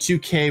NBA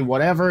 2K,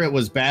 whatever. It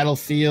was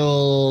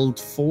Battlefield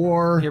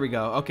 4. Here we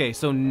go. Okay,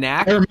 so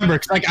Knack. I remember,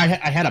 because like, I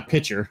had a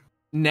picture.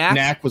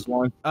 Knack was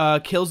one.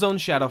 Killzone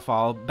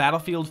Shadowfall,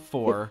 Battlefield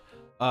 4,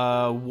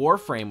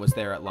 Warframe was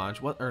there at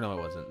launch. What? Or no,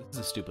 it wasn't. This is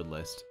a stupid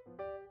list.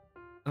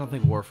 I don't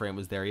think Warframe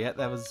was there yet.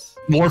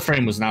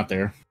 Warframe was not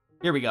there.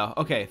 Here we go.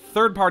 Okay,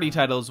 third-party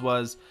titles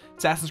was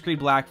Assassin's Creed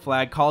Black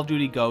Flag, Call of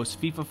Duty Ghosts,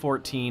 FIFA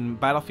 14,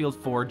 Battlefield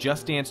 4,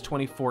 Just Dance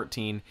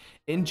 2014,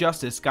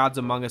 Injustice, Gods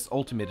Among Us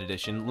Ultimate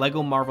Edition,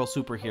 Lego Marvel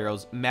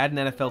Superheroes, Madden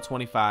NFL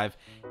 25,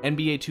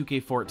 NBA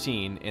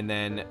 2K14, and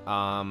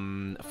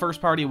then first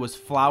party was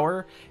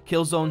Flower,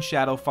 Killzone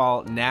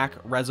Shadowfall,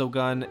 Knack,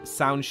 Resogun,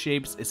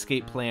 Soundshapes,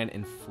 Escape Plan,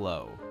 and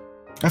Flow.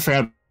 I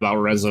forgot about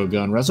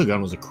Resogun. Resogun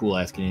was a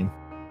cool-ass game.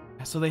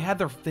 So they had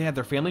their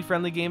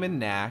family-friendly game in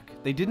Knack.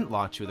 They didn't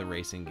launch with a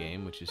racing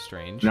game, which is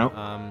strange.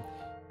 No.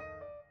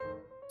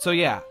 So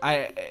yeah,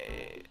 I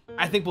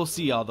think we'll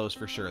see all those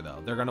for sure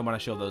though. They're gonna want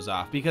to show those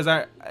off because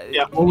well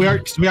we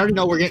already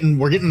know we're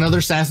getting another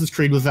Assassin's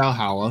Creed with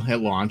Valhalla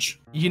at launch.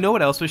 You know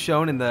what else was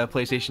shown in the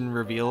PlayStation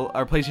reveal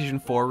or PlayStation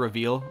 4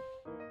 reveal?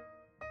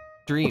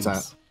 Dreams.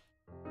 What's that?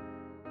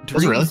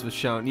 Dreams was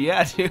shown.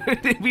 Yeah, dude.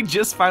 We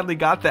just finally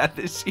got that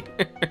this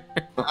year.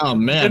 Oh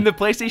man! In the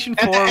PlayStation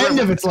 4 at the end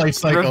of its life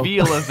cycle.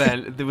 Reveal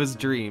event, there was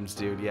Dreams,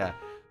 dude. Yeah.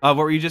 What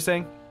were you just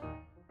saying?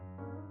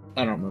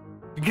 I don't know.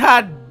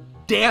 God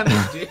damn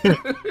it, dude.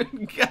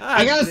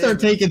 I gotta start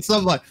taking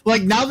some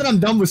like now that I'm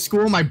done with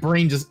school, my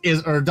brain just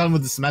or done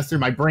with the semester,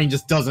 my brain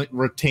just doesn't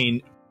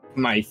retain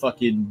my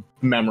fucking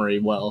memory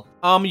well.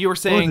 You were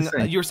saying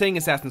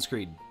Assassin's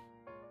Creed.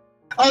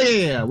 Oh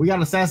yeah. We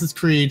got Assassin's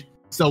Creed.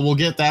 So we'll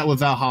get that with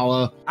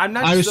Valhalla.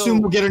 I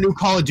assume we'll get a new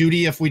Call of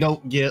Duty if we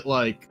don't get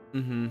like.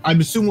 I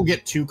assume we'll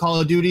get 2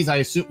 Call of Duties. I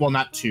assume, well,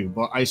 not 2,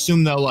 but I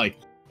assume they'll like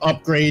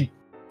upgrade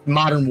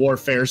Modern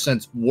Warfare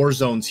since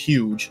Warzone's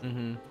huge.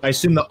 I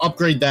assume they'll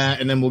upgrade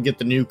that, and then we'll get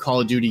the new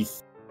Call of Duty,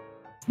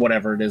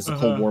 whatever it is. The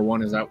Cold War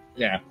one is that?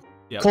 Yeah.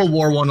 Yep. Cold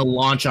War one will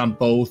launch on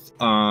both.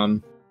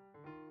 We'll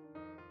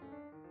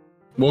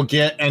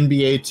get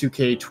NBA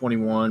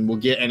 2K21. We'll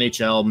get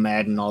NHL,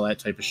 Madden, all that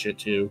type of shit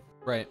too.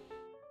 Right.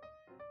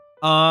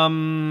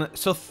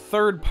 So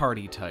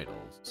third-party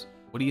titles.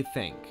 What do you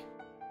think?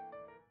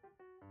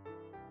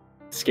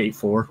 Skate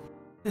 4.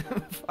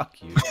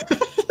 Fuck you.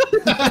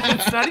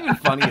 It's not even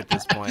funny at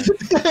this point.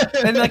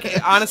 And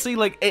like honestly,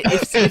 like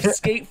if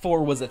Skate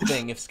 4 was a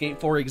thing, if Skate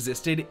 4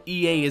 existed,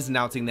 EA is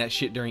announcing that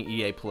shit during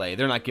EA Play.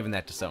 They're not giving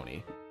that to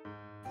Sony.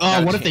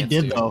 Oh, what if they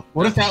did though?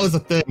 What if that was a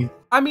thing?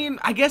 I mean,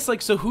 I guess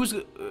like so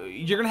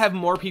you're gonna have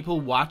more people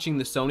watching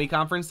the Sony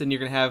conference than you're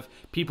gonna have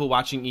people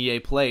watching EA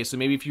Play. So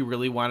maybe if you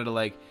really wanted to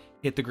like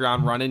hit the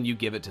ground running, you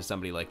give it to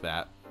somebody like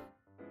that.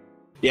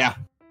 Yeah.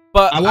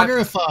 But I wonder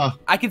if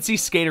I could see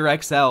Skater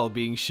XL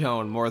being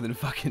shown more than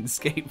fucking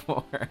Skate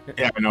 4.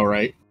 Yeah, I know,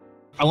 right?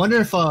 I wonder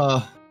if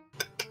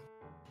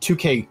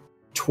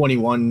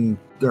 2K21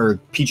 or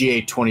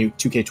PGA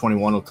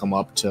 2K21 will come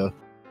up to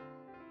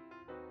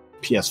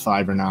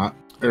PS5 or not,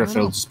 or if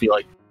it'll just be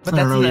like. But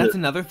that's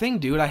another thing,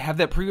 dude. I have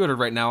that pre-ordered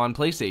right now on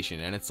PlayStation,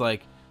 and it's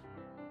like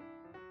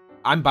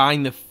I'm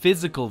buying the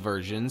physical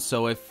version.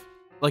 So if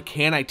like,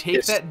 can I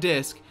take that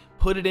disc,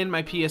 put it in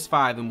my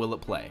PS5, and will it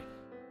play?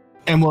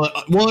 And well,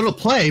 it'll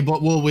play,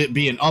 but will it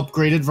be an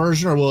upgraded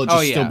version, or will it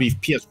just still be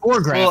PS4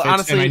 graphics? Well,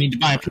 honestly, and I need to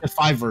buy a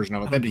PS5 version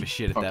of it. That'd be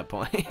shit at that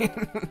point.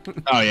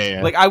 Oh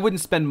yeah. Like I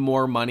wouldn't spend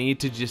more money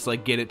to just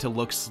like get it to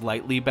look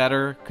slightly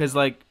better, because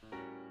like,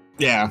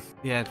 yeah,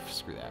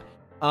 screw that.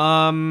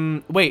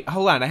 Wait,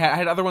 hold on. I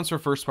had other ones for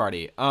first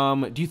party.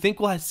 Do you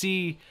think we'll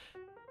see?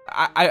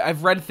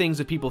 I've read things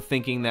of people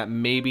thinking that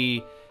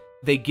maybe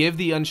they give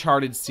the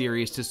Uncharted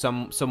series to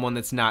someone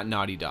that's not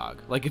Naughty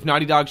Dog. Like, if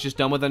Naughty Dog's just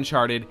done with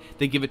Uncharted,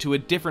 they give it to a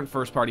different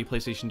first-party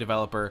PlayStation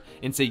developer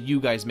and say, you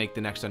guys make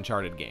the next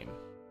Uncharted game.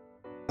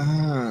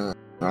 I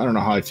don't know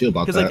how I feel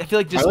about that. Like, I feel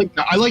like just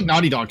I like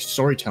Naughty Dog's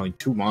storytelling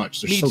too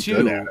much. They're so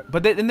good at it.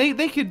 But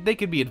they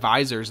could be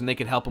advisors and they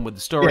could help them with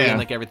the story and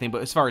like everything.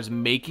 But as far as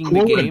making the game,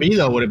 what would it be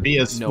though? Would it be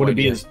as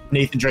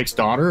Nathan Drake's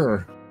daughter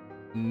or?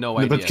 No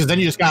idea. Because then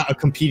you just got a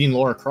competing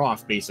Lara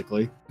Croft,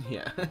 basically.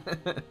 Yeah.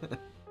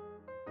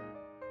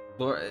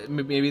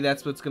 Maybe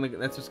that's what's gonna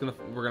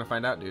we're gonna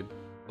find out, dude.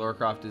 Lara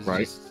Croft is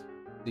just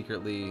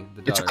secretly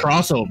the daughter. It's a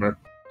crossover.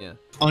 Yeah.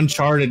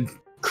 Uncharted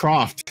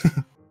Croft.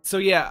 So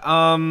yeah,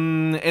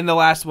 in the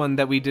last one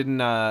that we didn't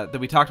that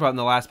we talked about in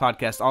the last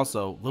podcast,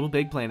 also Little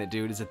Big Planet,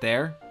 dude, is it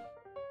there?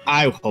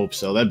 I hope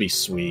so. That'd be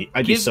sweet.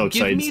 I'd be so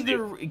excited.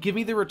 Give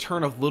me the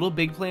return of Little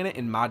Big Planet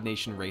and Mod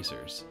Nation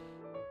Racers.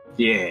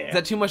 Yeah. Is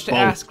that too much to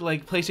ask?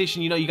 Like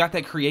PlayStation, you know, you got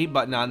that create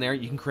button on there.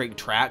 You can create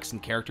tracks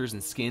and characters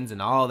and skins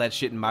and all that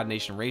shit in Mod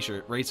Nation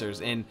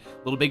Racers. And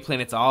Little Big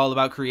Planet's all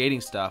about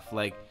creating stuff.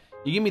 Like,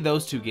 you give me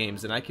those two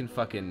games and I can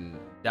fucking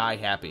die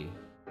happy.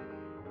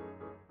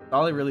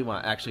 All I really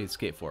want, actually, is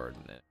Skate Forward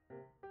in it.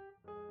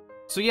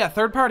 So yeah,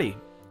 third party.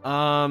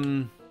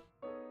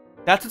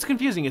 That's what's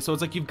confusing. So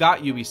it's like you've got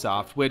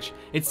Ubisoft, which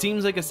it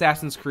seems like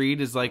Assassin's Creed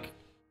is like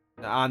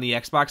on the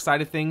Xbox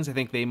side of things. I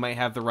think they might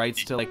have the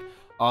rights to like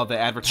all the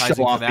advertising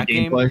for that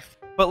game.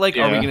 But like,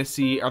 are we gonna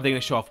see? Are they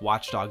gonna show off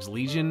Watch Dogs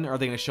Legion? Are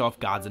they gonna show off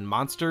Gods and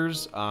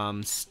Monsters?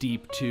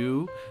 Steep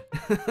 2.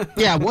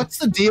 Yeah. What's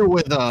the deal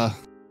with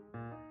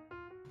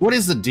What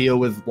is the deal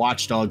with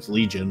Watch Dogs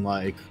Legion?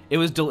 Like, it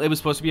was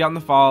supposed to be out in the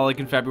fall, like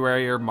in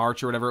February or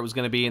March or whatever it was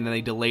going to be, and then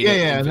they delayed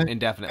it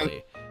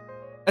indefinitely.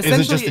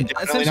 Essentially,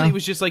 it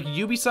was just like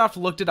Ubisoft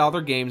looked at all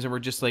their games and were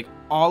just like,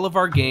 all of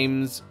our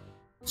games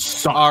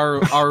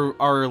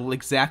are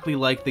exactly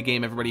like the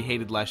game everybody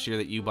hated last year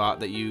that you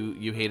bought, that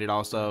you hated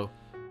also.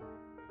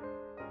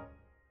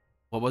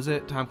 What was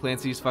it? Tom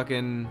Clancy's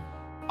fucking...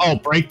 Oh,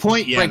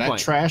 Breakpoint? Yeah, Breakpoint. That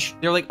trash.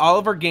 They're like, all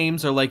of our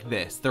games are like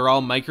this. They're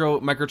all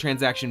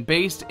microtransaction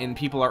based, and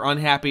people are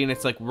unhappy, and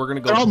it's like, we're gonna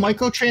go... They're all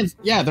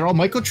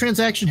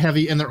microtransaction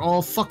heavy, and they're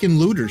all fucking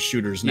looter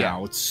shooters now.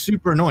 Yeah. It's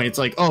super annoying. It's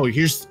like, oh,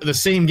 here's the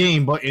same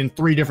game, but in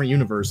 3 different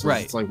universes.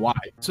 Right. It's like, why?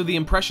 So the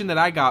impression that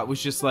I got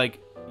was just like,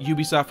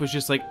 Ubisoft was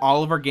just like,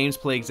 all of our games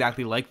play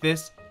exactly like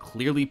this.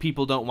 Clearly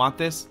people don't want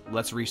this.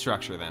 Let's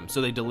restructure them. So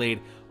they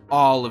delayed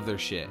all of their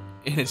shit.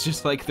 And it's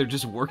just like, they're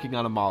just working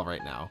on them all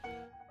right now.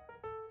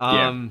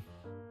 Yeah.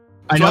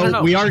 I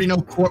know. We already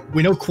know.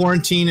 We know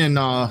Quarantine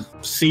and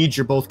Siege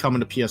are both coming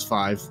to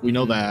PS5. We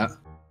know that.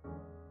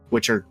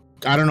 Which are,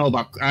 I don't know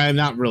about. I'm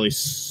not really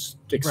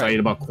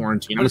excited about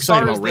Quarantine. I'm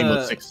excited about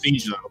Rainbow Six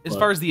Siege though. As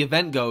far as the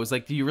event goes,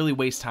 like, do you really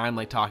waste time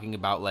like talking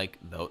about like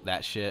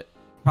that shit?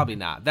 Probably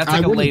not. That's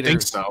like I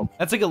think so.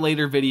 That's like a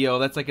later video.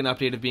 That's like an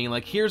update of being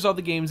like, here's all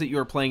the games that you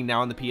are playing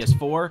now on the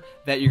PS4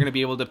 that you're gonna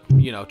be able to,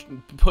 you know,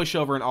 push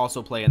over and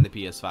also play on the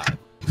PS5.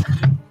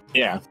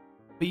 Yeah.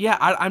 But yeah,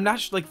 I'm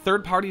not like,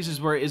 third parties is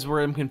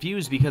where I'm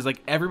confused, because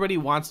like everybody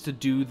wants to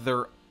do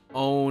their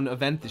own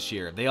event this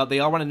year. They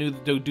all want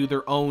to do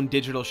their own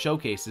digital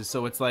showcases.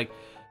 So it's like,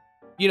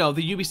 you know,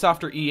 the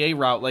Ubisoft or EA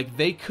route, like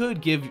they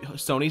could give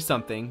Sony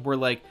something where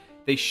like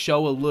they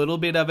show a little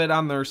bit of it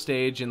on their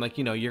stage, and like,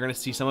 you know, you're gonna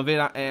see some of it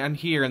on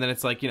here, and then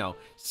it's like, you know,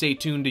 stay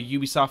tuned to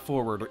Ubisoft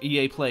Forward or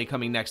EA Play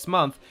coming next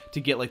month to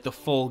get like the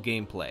full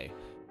gameplay.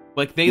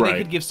 Like, they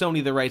could give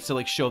Sony the rights to,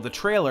 like, show the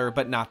trailer,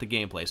 but not the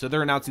gameplay. So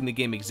they're announcing the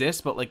game exists,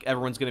 but, like,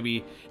 everyone's going to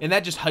be... And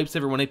that just hypes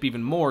everyone up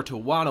even more to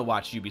want to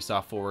watch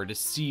Ubisoft Forward to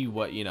see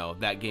what, you know,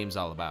 that game's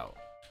all about.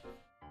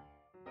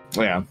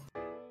 Yeah.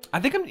 I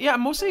think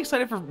I'm mostly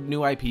excited for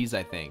new IPs,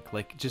 I think.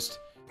 Like, just...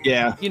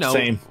 Yeah, you know,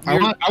 same.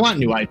 I want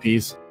new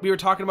IPs. We were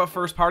talking about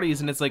first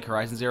parties, and it's like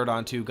Horizon Zero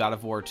Dawn 2, God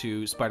of War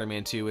 2,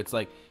 Spider-Man 2. It's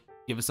like,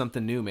 give us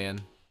something new,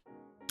 man.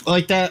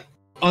 Like that...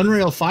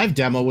 Unreal 5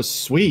 demo was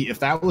sweet. If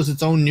that was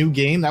its own new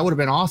game, that would have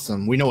been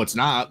awesome. We know it's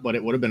not, but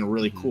it would have been a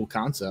really cool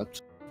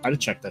concept. I'd have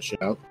checked that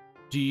shit out.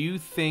 Do you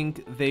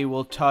think they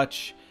will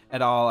touch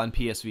at all on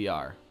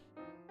PSVR?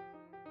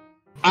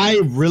 I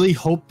really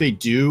hope they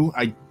do.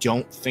 I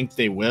don't think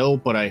they will,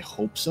 but I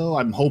hope so.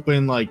 I'm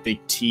hoping like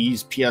they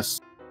tease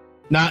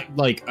not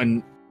like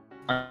I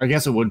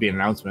guess it would be an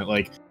announcement.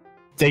 Like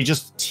they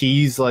just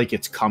tease like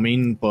it's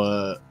coming,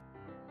 but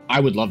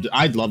I'd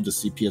love to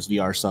see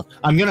PSVR stuff.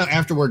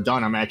 After we're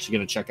done, I'm actually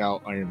gonna check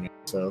out Iron Man.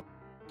 So,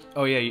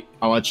 oh yeah,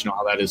 I'll let you know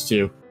how that is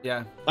too.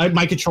 Yeah,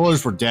 my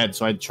controllers were dead,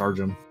 so I had to charge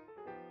them.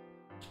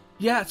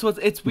 Yeah, so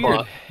it's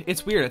weird.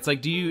 It's weird. It's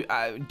like, do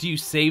you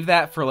save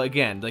that for, like,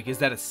 again, like, is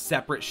that a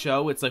separate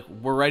show? It's like,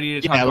 we're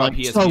ready to talk about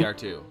PSVR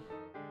too.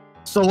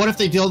 So what if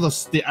they deal the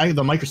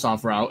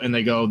Microsoft route and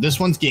they go, this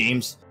one's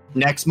games,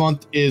 next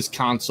month is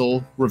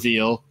console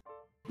reveal,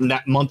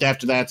 that month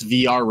after that's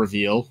VR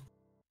reveal.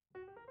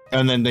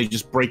 And then they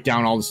just break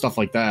down all the stuff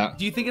like that.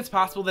 Do you think it's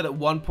possible that at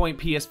one point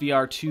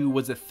PSVR 2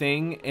 was a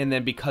thing, and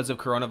then because of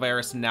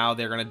coronavirus, now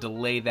they're going to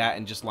delay that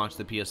and just launch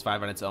the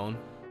PS5 on its own?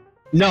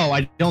 No,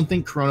 I don't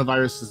think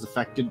coronavirus has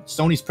affected.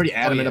 Sony's pretty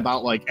adamant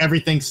about, like,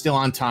 everything's still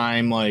on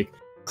time. Like,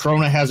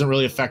 Corona hasn't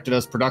really affected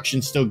us.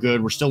 Production's still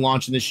good. We're still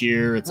launching this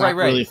year. It's not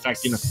really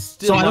affecting us.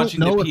 Still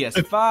launching the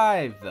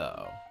PS5,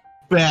 though.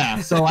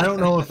 Yeah, so I don't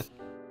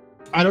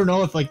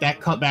know if like that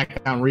cut back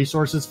on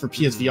resources for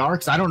PSVR,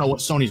 because I don't know what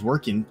Sony's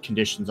working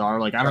conditions are.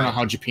 Like, I don't know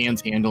how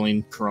Japan's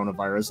handling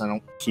coronavirus. I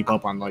don't keep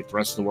up on like the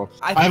rest of the world.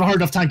 I have a hard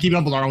enough time keeping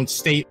up with our own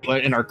state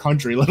in our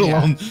country, let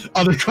alone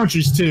other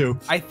countries too.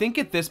 I think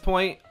at this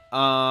point,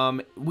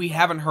 we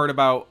haven't heard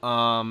about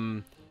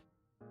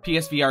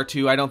PSVR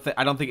 2. I don't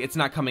think it's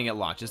not coming at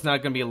launch. It's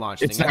not going to be a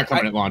launch thing. It's not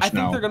coming at launch. I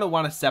think they're going to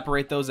want to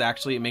separate those.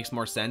 Actually, it makes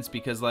more sense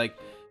because, like,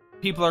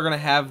 people are gonna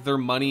have their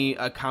money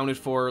accounted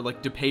for,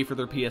 like, to pay for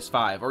their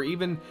PS5, or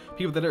even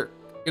people that are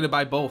gonna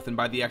buy both and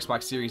buy the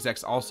Xbox Series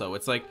X also.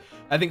 It's like,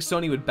 I think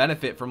Sony would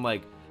benefit from,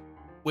 like,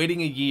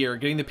 waiting a year,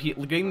 getting the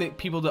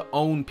people to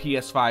own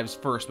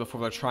PS5s first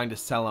before they're trying to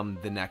sell them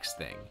the next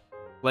thing.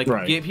 Like,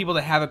 get people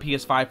to have a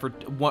PS5 for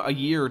a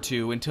year or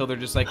two until they're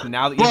just like,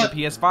 now that you have a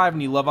PS5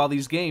 and you love all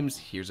these games,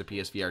 here's a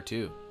PSVR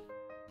 2.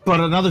 But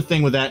another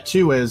thing with that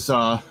too is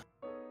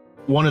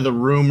one of the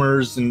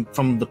rumors and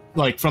from the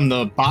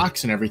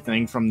box and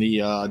everything, from the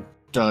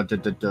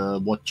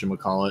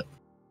whatchamacallit,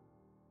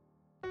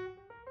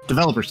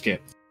 developer's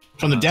kit.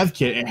 From the dev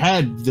kit, it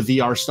had the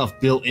VR stuff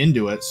built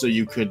into it, so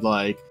you could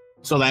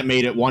so that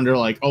made it wonder,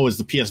 like, oh, is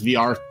the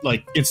PSVR,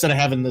 like, instead of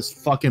having this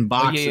fucking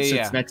box that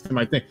sits next to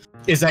my thing,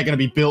 is that going to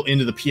be built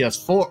into the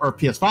PS4 or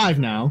PS5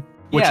 now?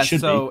 Which it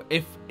should be.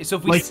 If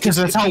we, like, because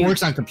that's how it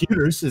works on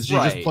computers, is you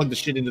just plug the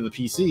shit into the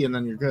PC and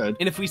then you're good.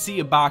 And if we see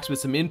a box with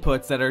some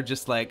inputs that are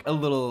just like a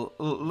little,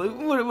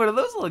 what are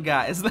those little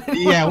guys?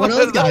 Yeah, what are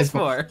those guys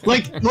for?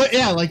 Like,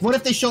 what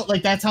if they show,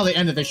 like, that's how they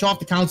end it. They show off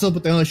the console,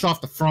 but they only show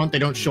off the front. They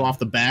don't show off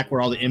the back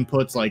where all the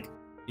inputs, like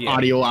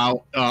audio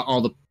out,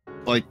 all the,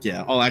 like,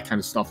 all that kind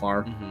of stuff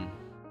are.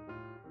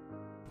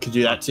 Could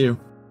do that too.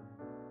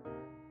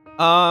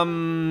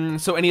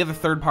 So any other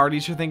third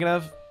parties you're thinking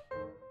of?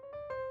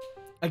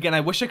 Again,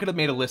 I wish I could have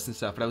made a list and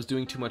stuff, but I was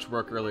doing too much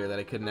work earlier that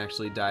I couldn't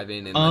actually dive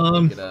in and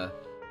look at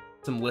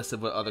some lists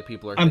of what other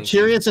people are thinking. I'm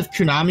curious if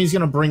Konami's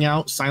going to bring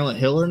out Silent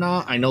Hill or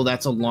not. I know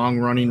that's a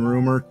long-running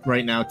rumor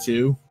right now,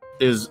 too.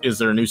 Is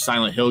there a new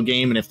Silent Hill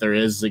game? And if there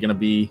is it going to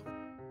be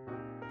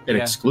an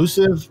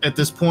exclusive at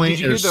this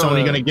point? Or is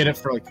Sony going to get it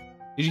for, like...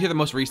 Did you hear the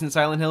most recent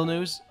Silent Hill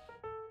news?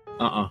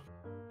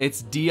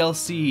 It's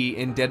DLC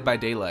in Dead by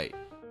Daylight.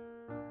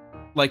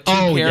 Like, two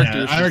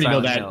characters. Yeah, I already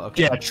know that.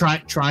 Okay. Yeah,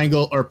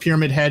 triangle or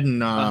pyramid head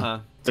and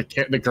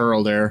the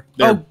girl there.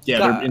 They're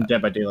in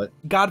Dead by Daylight.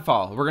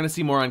 Godfall. We're gonna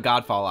see more on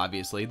Godfall.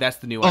 Obviously, that's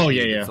the new.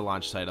 It's the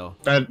launch title.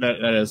 That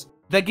is.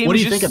 That game. What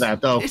do you think of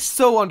that though? It's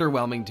so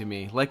underwhelming to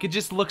me. Like, it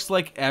just looks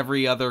like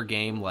every other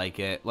game like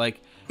it.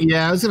 Like.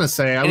 Yeah, I was gonna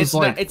say.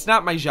 It's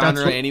not my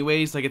genre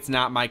anyways. Like, it's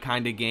not my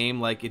kind of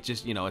game. Like, it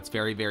just, it's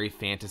very, very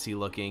fantasy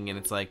looking, and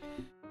it's like.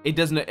 It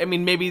doesn't. I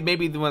mean, maybe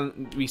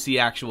when we see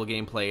actual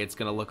gameplay, it's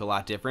gonna look a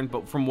lot different.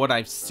 But from what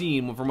I've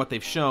seen, from what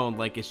they've shown,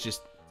 like, it's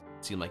just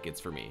seemed like it's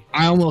for me.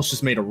 I almost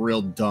just made a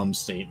real dumb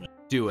statement.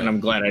 Do it. And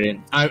I'm glad I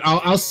didn't.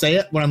 I'll say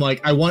it when I'm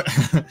like, I want.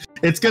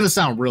 It's gonna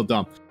sound real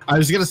dumb. I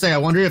was gonna say, I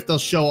wonder if they'll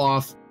show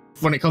off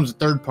when it comes to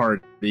third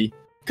party,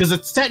 because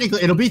it's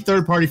technically it'll be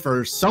third party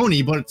for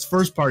Sony, but it's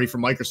first party for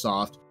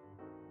Microsoft.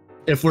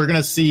 If we're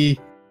gonna see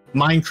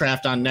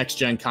Minecraft on next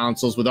gen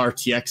consoles with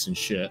RTX and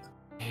shit.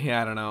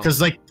 Yeah, I don't know.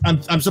 Because, like,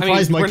 I'm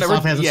surprised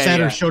Microsoft hasn't said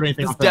or showed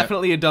anything. It's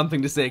definitely a dumb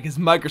thing to say, because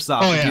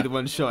Microsoft would be the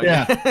one showing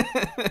it.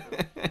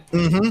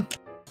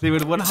 They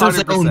would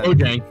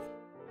 100%.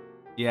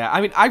 Yeah, I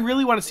mean, I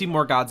really want to see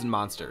more Gods and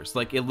Monsters.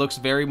 Like, it looks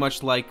very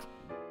much like,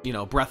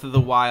 Breath of the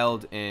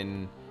Wild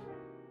and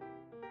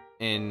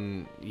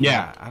I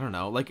don't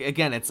know. Like,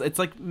 again, it's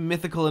like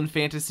mythical and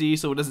fantasy,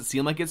 so it doesn't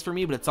seem like it's for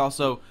me, but it's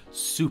also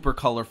super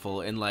colorful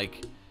and,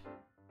 like...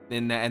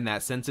 In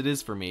that sense, it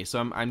is for me. So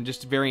I'm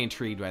just very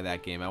intrigued by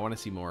that game. I want to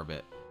see more of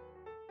it.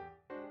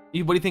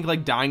 What do you think,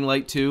 like Dying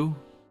Light 2?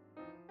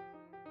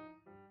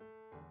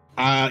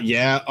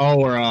 Yeah. Oh,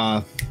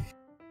 or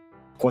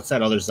what's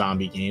that other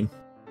zombie game?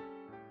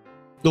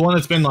 The one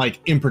that's been like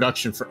in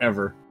production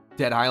forever.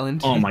 Dead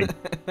Island. Oh my.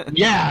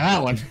 Yeah,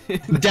 that one.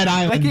 Dead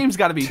Island. That game's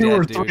got to be 2 dead,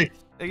 or dude.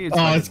 3.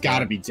 Oh, it's got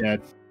to be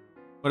dead.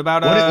 What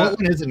about what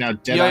one is it now?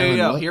 Dead Island.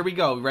 Yo. Here we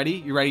go. Ready?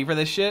 You ready for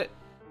this shit?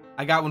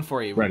 I got one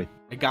for you. Ready.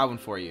 I got one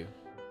for you.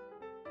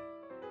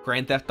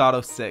 Grand Theft Auto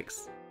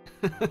 6.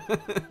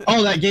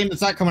 Oh, that game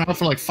that's not coming out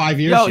for like 5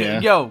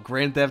 years. Yo,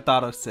 Grand Theft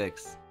Auto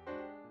 6.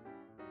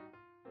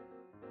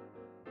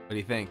 What do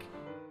you think?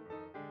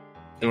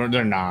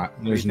 They're not.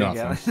 There's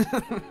nothing.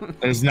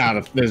 There's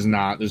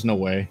not. There's no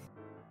way.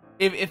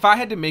 If I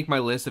had to make my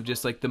list of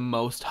just like the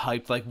most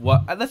hyped, like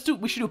what?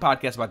 We should do a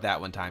podcast about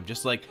that one time.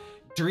 Just like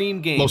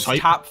dream games,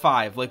 top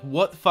 5. Like,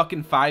 what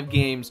fucking 5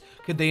 games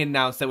could they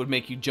announce that would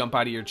make you jump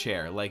out of your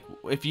chair? Like,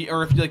 if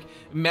like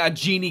a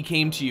genie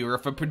came to you, or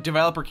if a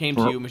developer came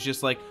to you and was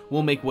just like,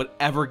 "We'll make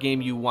whatever game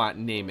you want,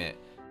 name it."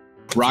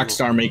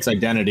 Rockstar makes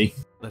Identity.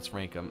 Let's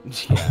rank them.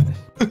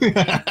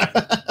 Yeah.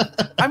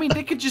 I mean,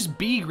 they could just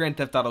be Grand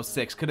Theft Auto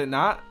 6, could it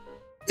not?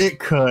 It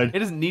could. It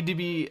doesn't need to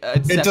be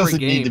a separate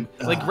game.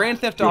 Like, Grand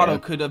Theft Auto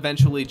could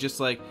eventually just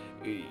like,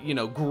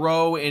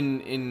 grow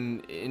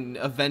and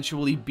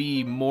eventually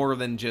be more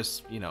than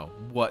just,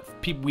 what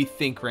we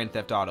think Grand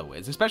Theft Auto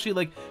is. Especially,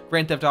 like,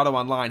 Grand Theft Auto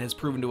Online has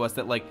proven to us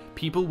that, like,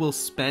 people will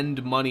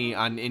spend money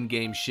on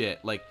in-game shit.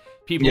 Like,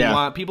 people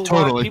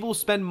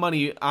spend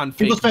money on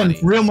fake money. People spend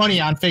real money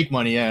on fake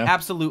money, yeah.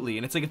 Absolutely.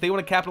 And it's like, if they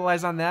want to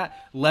capitalize on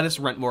that, let us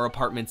rent more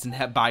apartments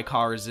and buy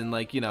cars and,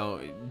 like, just live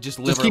our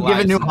lives. Keep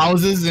giving new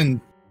houses and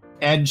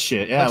add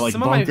shit. Yeah, like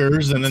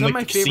bunkers and then the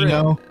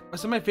casino.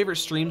 Some of my favorite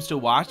streams to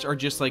watch are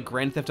just like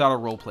Grand Theft Auto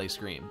roleplay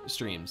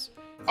streams.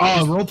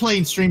 Oh,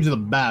 role-playing streams are the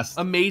best.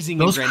 Amazing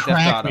Those in Grand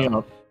Theft crack me Auto.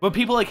 up. But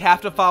people like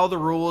have to follow the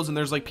rules, and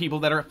there's like people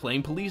that are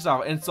playing police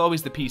officers, and it's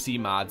always the PC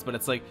mods, but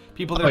it's like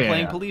people that are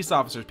playing police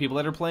officers, people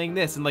that are playing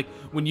this, and like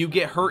when you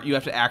get hurt, you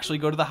have to actually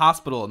go to the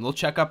hospital, and they'll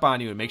check up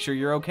on you and make sure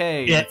you're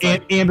okay. Yeah,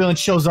 like, ambulance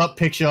shows up,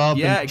 picks you up,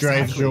 yeah, and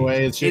drives exactly. you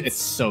away. It's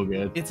so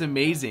good. It's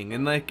amazing,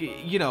 and like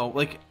you know,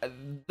 like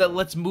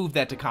let's move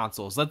that to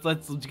consoles.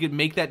 Let's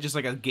make that just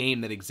like a game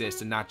that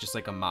exists and not just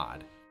like a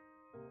mod.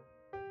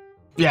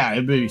 Yeah,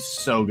 it'd be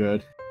so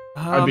good.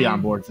 I'd be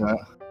on board for that.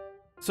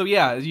 So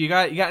yeah, you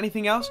got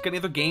anything else? Got any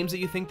other games that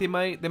you think they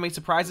might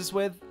surprise us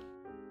with?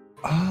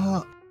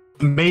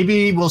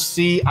 Maybe we'll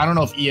see. I don't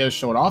know if EA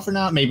showed off or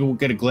not. Maybe we'll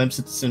get a glimpse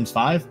at The Sims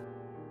 5.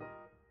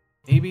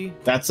 Maybe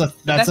that's a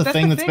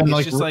thing that's been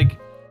like just like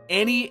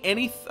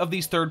any of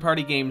these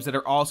third-party games that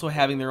are also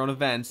having their own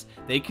events.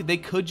 They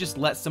could just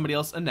let somebody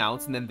else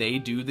announce, and then they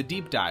do the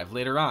deep dive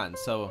later on.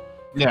 So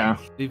yeah,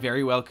 they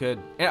very well could.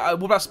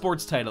 What about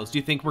sports titles? Do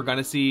you think we're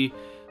gonna see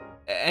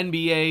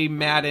NBA,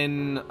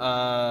 Madden,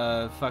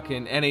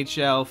 fucking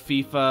NHL,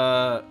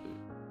 FIFA,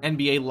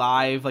 NBA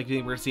Live? Like, do you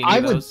think we're gonna see any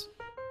of those?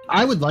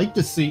 I would like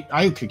to see.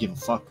 I could give a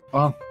fuck.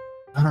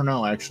 I don't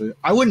know, actually.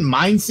 I wouldn't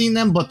mind seeing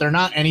them, but they're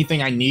not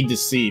anything I need to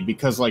see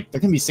because, like, they're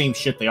gonna be same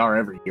shit they are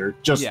every year,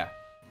 just a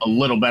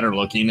little better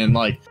looking. And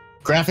like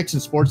graphics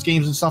and sports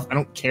games and stuff, I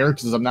don't care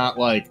because I'm not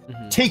like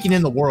taking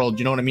in the world.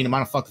 You know what I mean? I'm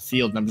on a fucking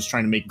field and I'm just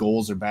trying to make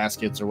goals or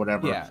baskets or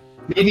whatever. Yeah.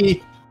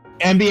 Maybe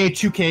NBA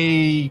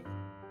 2K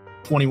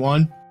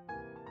 21,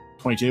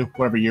 22,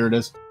 whatever year it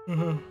is.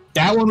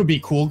 That one would be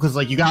cool because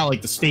like you got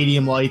like the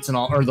stadium lights and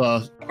all, or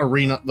the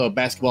arena, the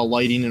basketball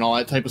lighting and all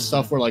that type of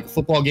stuff. Where like a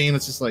football game,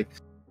 it's just like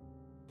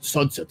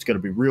sunset's gonna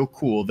be real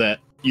cool that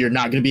you're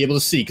not gonna be able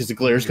to see because the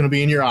glare is gonna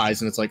be in your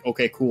eyes, and it's like,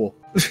 okay, cool.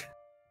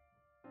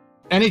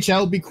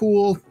 NHL would be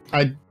cool.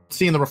 I'd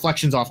seeing the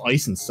reflections off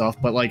ice and stuff,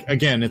 but like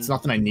again, it's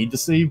nothing I need to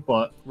see.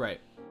 But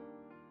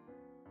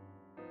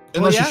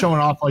unless you're showing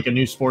off like a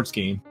new sports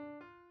game.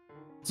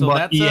 So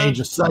but EA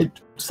just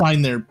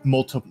signed their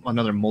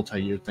another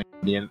multi-year thing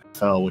in the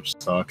NFL, which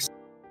sucks.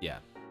 Yeah.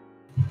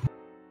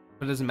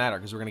 But it doesn't matter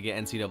because we're gonna get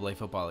NCAA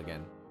football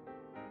again.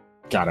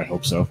 God, I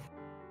hope so.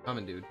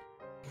 Coming, dude.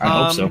 I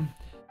hope so.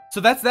 So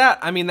that's that.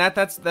 I mean,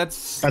 that's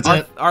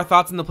our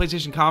thoughts in the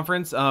PlayStation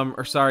conference.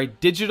 Or sorry,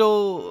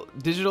 digital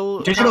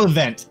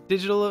event,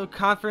 digital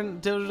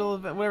conference, digital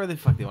event, whatever the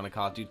fuck they want to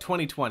call it, dude.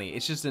 2020.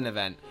 It's just an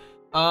event.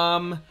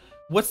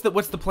 What's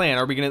the plan?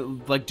 Are we gonna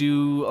like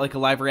do like a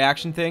live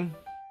reaction thing?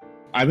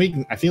 I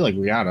mean, I feel like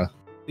we gotta.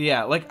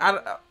 Yeah, like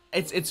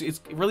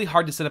it's really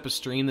hard to set up a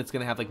stream that's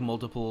gonna have like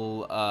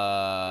multiple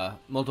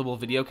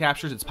video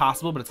captures. It's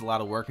possible, but it's a lot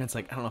of work, and it's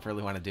like I don't know if I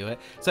really want to do it.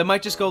 So I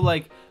might just go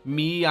like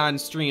me on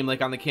stream,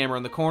 like on the camera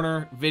in the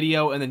corner,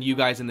 video, and then you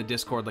guys in the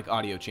Discord like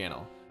audio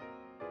channel.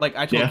 Like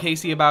I told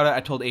Casey about it, I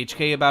told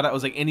HK about it. I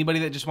was like, anybody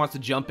that just wants to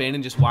jump in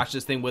and just watch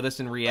this thing with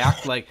us and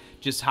react, like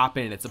just hop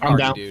in. It's a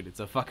party, dude. It's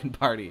a fucking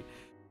party.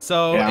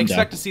 So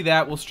expect to see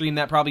that. We'll stream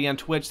that probably on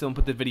Twitch. Then we'll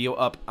put the video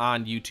up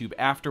on YouTube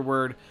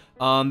afterward.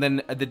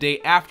 Then the day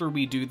after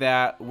we do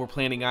that, we're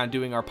planning on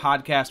doing our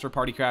podcast for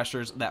Party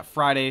Crashers that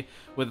Friday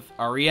with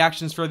our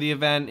reactions for the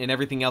event and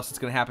everything else that's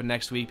going to happen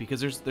next week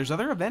because there's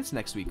other events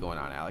next week going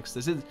on, Alex.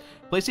 This is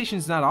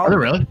PlayStation's not all. Are there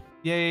really?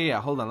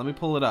 Yeah. Hold on, let me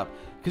pull it up.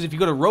 Because if you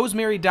go to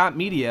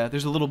rosemary.media,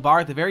 there's a little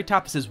bar at the very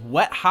top that says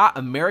Wet Hot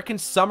American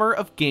Summer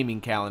of Gaming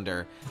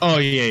Calendar. Oh,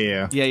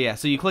 yeah. Yeah.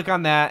 So you click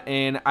on that,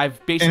 and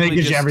I've basically and it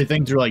gives you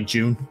everything through like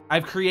June.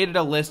 I've created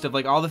a list of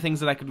like all the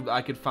things that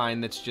I could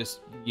find that's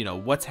just, you know,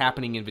 what's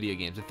happening in video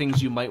games, the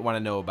things you might want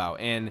to know about.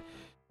 And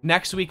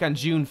next week on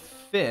June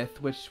 5th,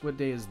 what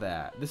day is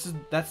that?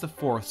 That's the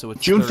 4th, so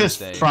it's June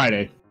Thursday. 5th,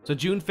 Friday. So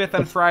June 5th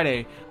on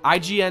Friday,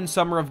 IGN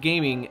Summer of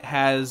Gaming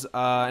has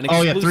an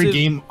exclusive... 3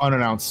 game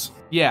unannounced.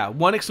 Yeah,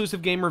 1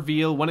 exclusive game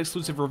reveal, 1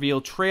 exclusive reveal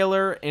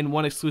trailer, and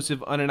 1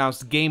 exclusive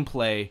unannounced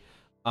gameplay.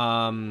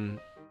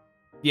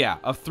 Yeah,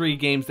 of 3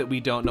 games that we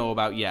don't know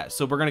about yet.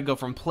 So we're going to go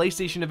from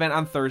PlayStation event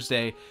on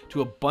Thursday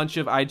to a bunch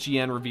of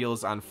IGN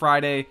reveals on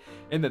Friday.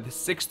 And then the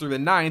 6th through the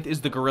 9th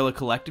is the Guerrilla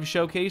Collective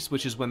Showcase,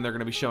 which is when they're going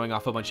to be showing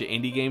off a bunch of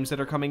indie games that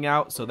are coming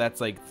out. So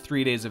that's like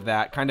 3 days of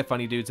that. Kind of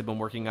Funny Dudes have been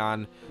working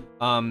on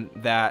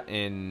that,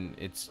 and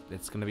it's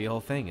going to be a whole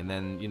thing. And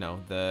then, you know,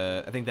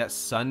 I think that's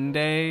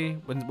Sunday.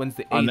 When's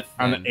the 8th?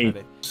 On the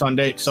 8th.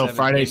 Sunday. So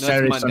Friday,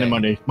 Saturday,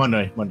 Sunday,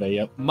 Monday,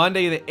 yep.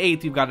 Monday the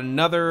 8th, we've got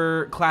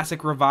another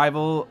classic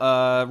revival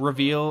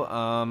reveal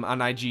on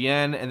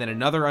IGN, and then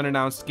another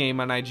unannounced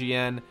game on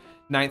IGN.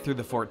 9th through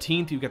the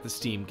 14th, you've got the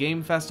Steam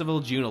Game Festival.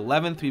 June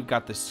 11th, we've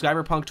got the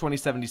Cyberpunk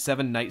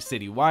 2077 Night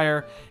City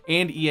Wire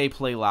and EA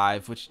Play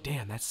Live, which,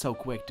 damn, that's so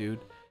quick, dude.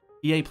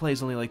 EA Play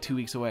is only like 2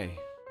 weeks away.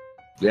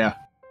 Yeah.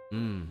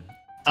 I'm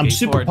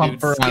super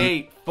pumped for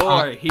Skate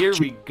 4, here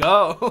we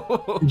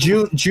go.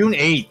 June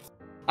 8th.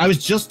 I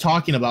was just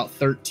talking about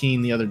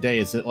 13 the other day.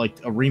 Is it like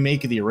a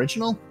remake of the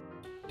original?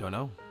 Don't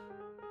know.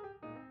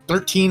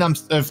 13,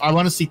 if I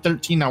want to see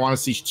 13, I want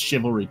to see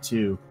Chivalry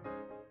 2.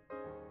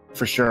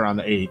 For sure on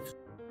the 8th.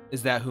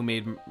 Is that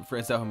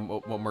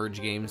what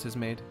Merge Games has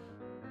made?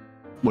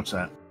 What's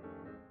that?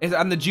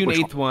 On the June Which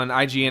 8th one,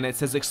 IGN, it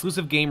says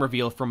exclusive game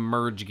reveal from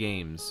Merge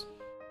Games.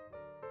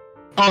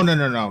 Oh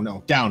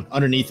no. Down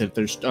underneath it.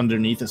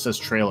 Underneath it says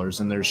trailers,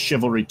 and there's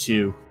Chivalry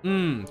 2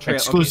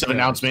 exclusive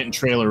announcement and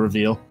trailer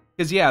reveal.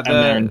 Because yeah,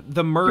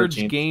 the Merge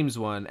 13th. Games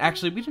one.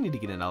 Actually, we don't need to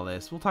get into all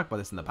this. We'll talk about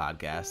this in the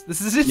podcast.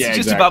 This is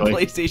just about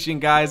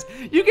PlayStation, guys.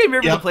 You came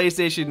here for the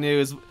PlayStation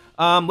news.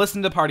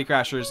 Listen to Party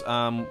Crashers.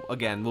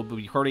 Again, we'll be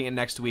recording it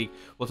next week.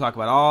 We'll talk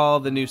about all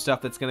the new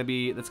stuff that's gonna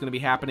be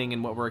happening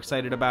and what we're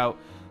excited about.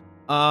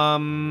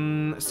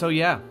 So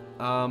yeah.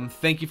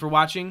 Thank you for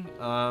watching.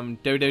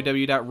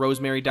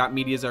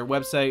 www.rosemary.media is our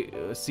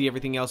website. See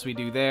everything else we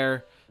do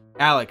there.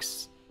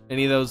 Alex,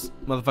 any of those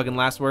motherfucking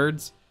last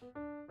words?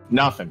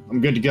 Nothing. I'm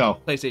good to go.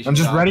 PlayStation. I'm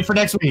just ready for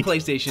next week.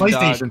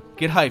 PlayStation. Dog.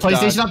 Get hyped.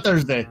 PlayStation dog. on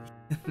Thursday.